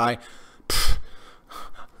suspenders and a tie. Pfft,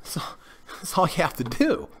 that's all you have to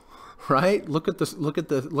do, right? Look at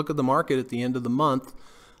the market at the end of the month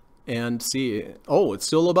and see, oh, it's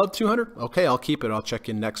still above 200. Okay, I'll keep it. I'll check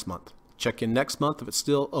in next month. Check in next month. If it's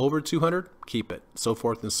still over 200, keep it, so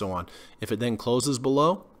forth and so on. If it then closes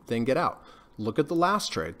below, then get out. Look at the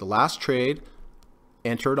last trade. The last trade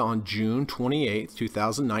entered on June 28th,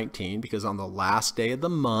 2019, because on the last day of the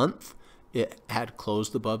month, it had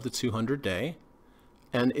closed above the 200-day,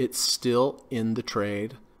 and it's still in the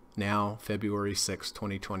trade now, February 6,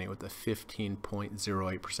 2020, with a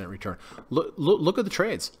 15.08% return. Look at the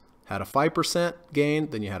trades. Had a 5%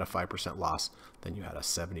 gain, then you had a 5% loss. Then you had a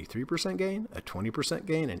 73% gain, a 20%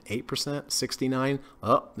 gain, an 8%, 69.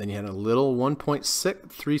 Oh, then you had a little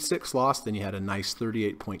 1.36 loss. Then you had a nice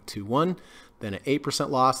 38.21. Then an 8%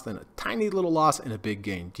 loss. Then a tiny little loss and a big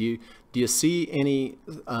gain. Do you see any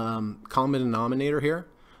common denominator here?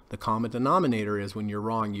 The common denominator is when you're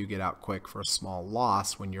wrong, you get out quick for a small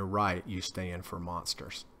loss. When you're right, you stay in for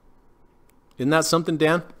monsters. Isn't that something,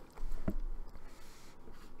 Dan?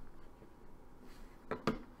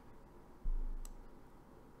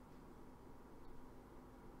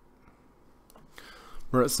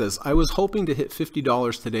 Where it says, I was hoping to hit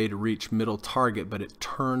 $50 today to reach middle target, but it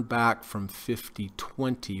turned back from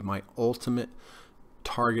 50.20. My ultimate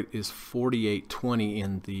target is 48.20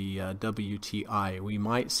 in the WTI. We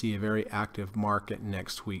might see a very active market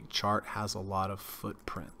next week. Chart has a lot of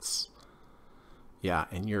footprints. Yeah,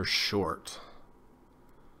 and you're short.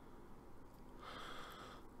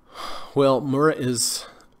 Well, Murat is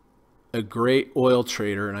a great oil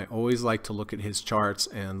trader, and I always like to look at his charts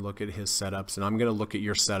and look at his setups, and I'm going to look at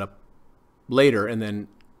your setup later, and then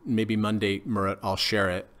maybe Monday, Murat, I'll share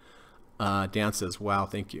it. Dan says, wow,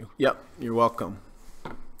 thank you. Yep, you're welcome.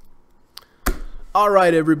 All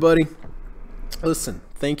right, everybody. Listen,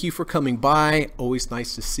 thank you for coming by. Always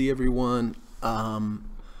nice to see everyone.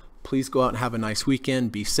 Please go out and have a nice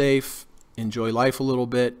weekend. Be safe. Enjoy life a little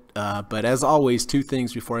bit. But as always, two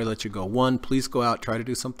things before I let you go. One, please go out, try to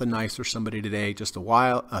do something nice for somebody today. Just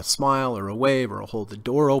a smile or a wave, or hold the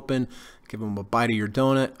door open, give them a bite of your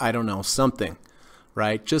donut. I don't know, something,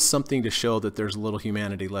 right? Just something to show that there's a little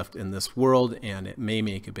humanity left in this world, and it may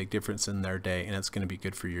make a big difference in their day, and it's going to be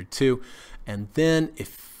good for you too. And then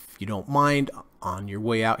if you don't mind, on your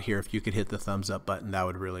way out here, if you could hit the thumbs up button, that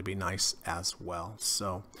would really be nice as well.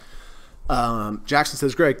 So Jackson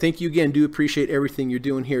says, Greg, thank you again. Do appreciate everything you're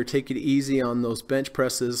doing here. Take it easy on those bench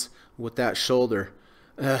presses with that shoulder.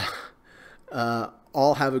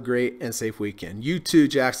 All have a great and safe weekend. You too,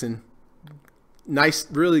 Jackson. Nice,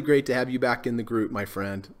 really great to have you back in the group, my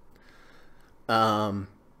friend.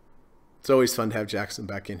 It's always fun to have Jackson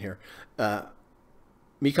back in here.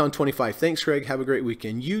 Mekon25, thanks, Greg. Have a great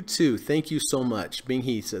weekend. You too. Thank you so much. Bing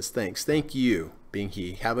He says, thanks. Thank you. being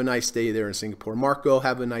he. Have a nice day there in Singapore. Marco,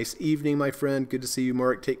 have a nice evening, my friend. Good to see you,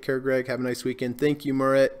 Murat. Take care, Greg. Have a nice weekend. Thank you,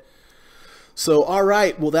 Murat. So, all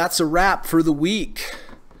right. Well, that's a wrap for the week.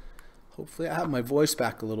 Hopefully I have my voice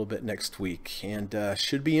back a little bit next week, and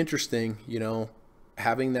should be interesting, you know,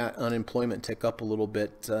 having that unemployment tick up a little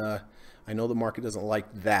bit. I know the market doesn't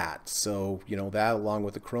like that. So, you know, that along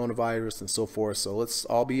with the coronavirus and so forth. So let's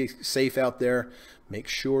all be safe out there. Make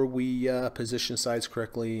sure we position sides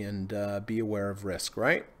correctly and be aware of risk,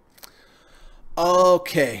 right?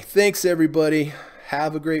 Okay. Thanks, everybody.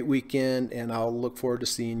 Have a great weekend, and I'll look forward to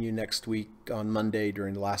seeing you next week on Monday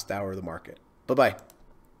during the last hour of the market. Bye-bye.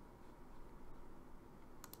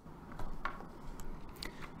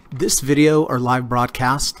 This video or live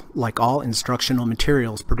broadcast, like all instructional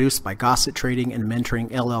materials produced by Gossett Trading and Mentoring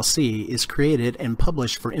LLC, is created and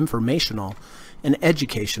published for informational and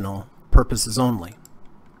educational purposes only.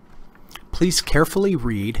 Please carefully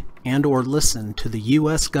read and/or listen to the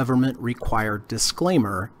U.S. government required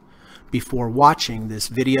disclaimer before watching this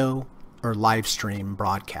video or live stream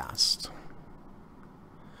broadcast.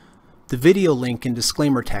 The video link and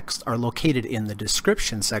disclaimer text are located in the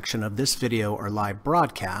description section of this video or live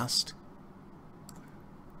broadcast,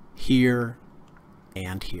 here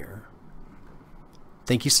and here.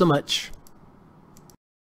 Thank you so much.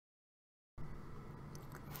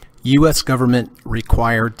 U.S. government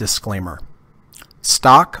required disclaimer.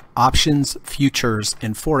 Stock, options, futures,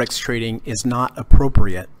 and forex trading is not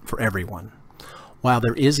appropriate for everyone. While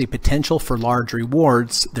there is a potential for large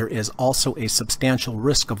rewards, there is also a substantial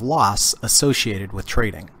risk of loss associated with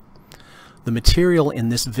trading. The material in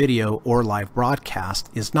this video or live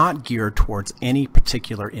broadcast is not geared towards any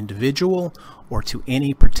particular individual or to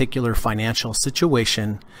any particular financial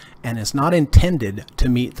situation and is not intended to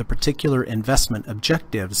meet the particular investment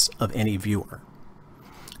objectives of any viewer.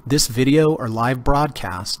 This video or live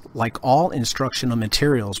broadcast, like all instructional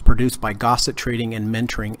materials produced by Gossett Trading and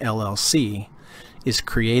Mentoring LLC, is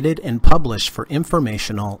created and published for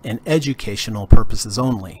informational and educational purposes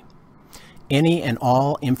only. Any and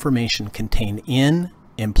all information contained in,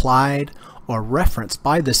 implied, or referenced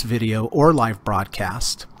by this video or live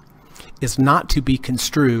broadcast is not to be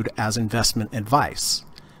construed as investment advice,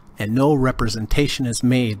 and no representation is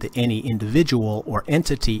made that any individual or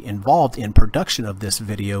entity involved in production of this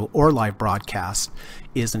video or live broadcast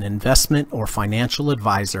is an investment or financial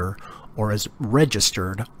advisor or is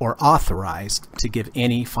registered or authorized to give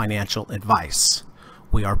any financial advice.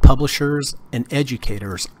 We are publishers and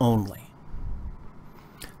educators only.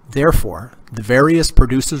 Therefore, the various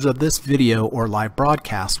producers of this video or live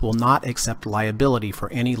broadcast will not accept liability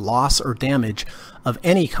for any loss or damage of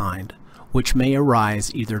any kind which may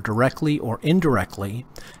arise either directly or indirectly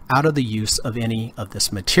out of the use of any of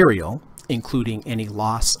this material, including any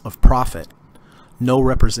loss of profit. No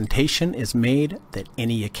representation is made that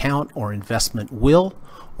any account or investment will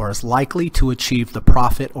or is likely to achieve the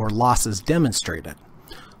profit or losses demonstrated.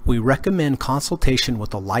 We recommend consultation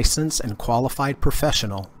with a licensed and qualified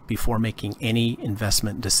professional before making any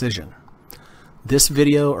investment decision. This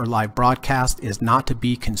video or live broadcast is not to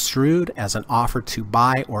be construed as an offer to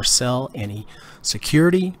buy or sell any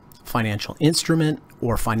security, financial instrument,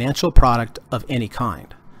 or financial product of any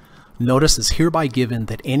kind. Notice is hereby given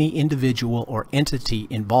that any individual or entity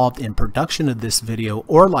involved in production of this video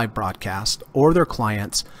or live broadcast or their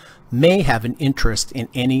clients may have an interest in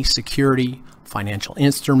any security, financial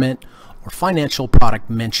instrument, or financial product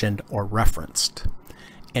mentioned or referenced.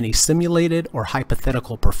 Any simulated or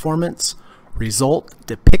hypothetical performance result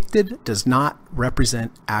depicted does not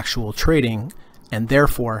represent actual trading and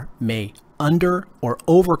therefore may under or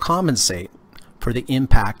overcompensate for the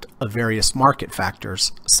impact of various market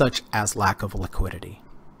factors such as lack of liquidity.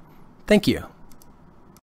 Thank you.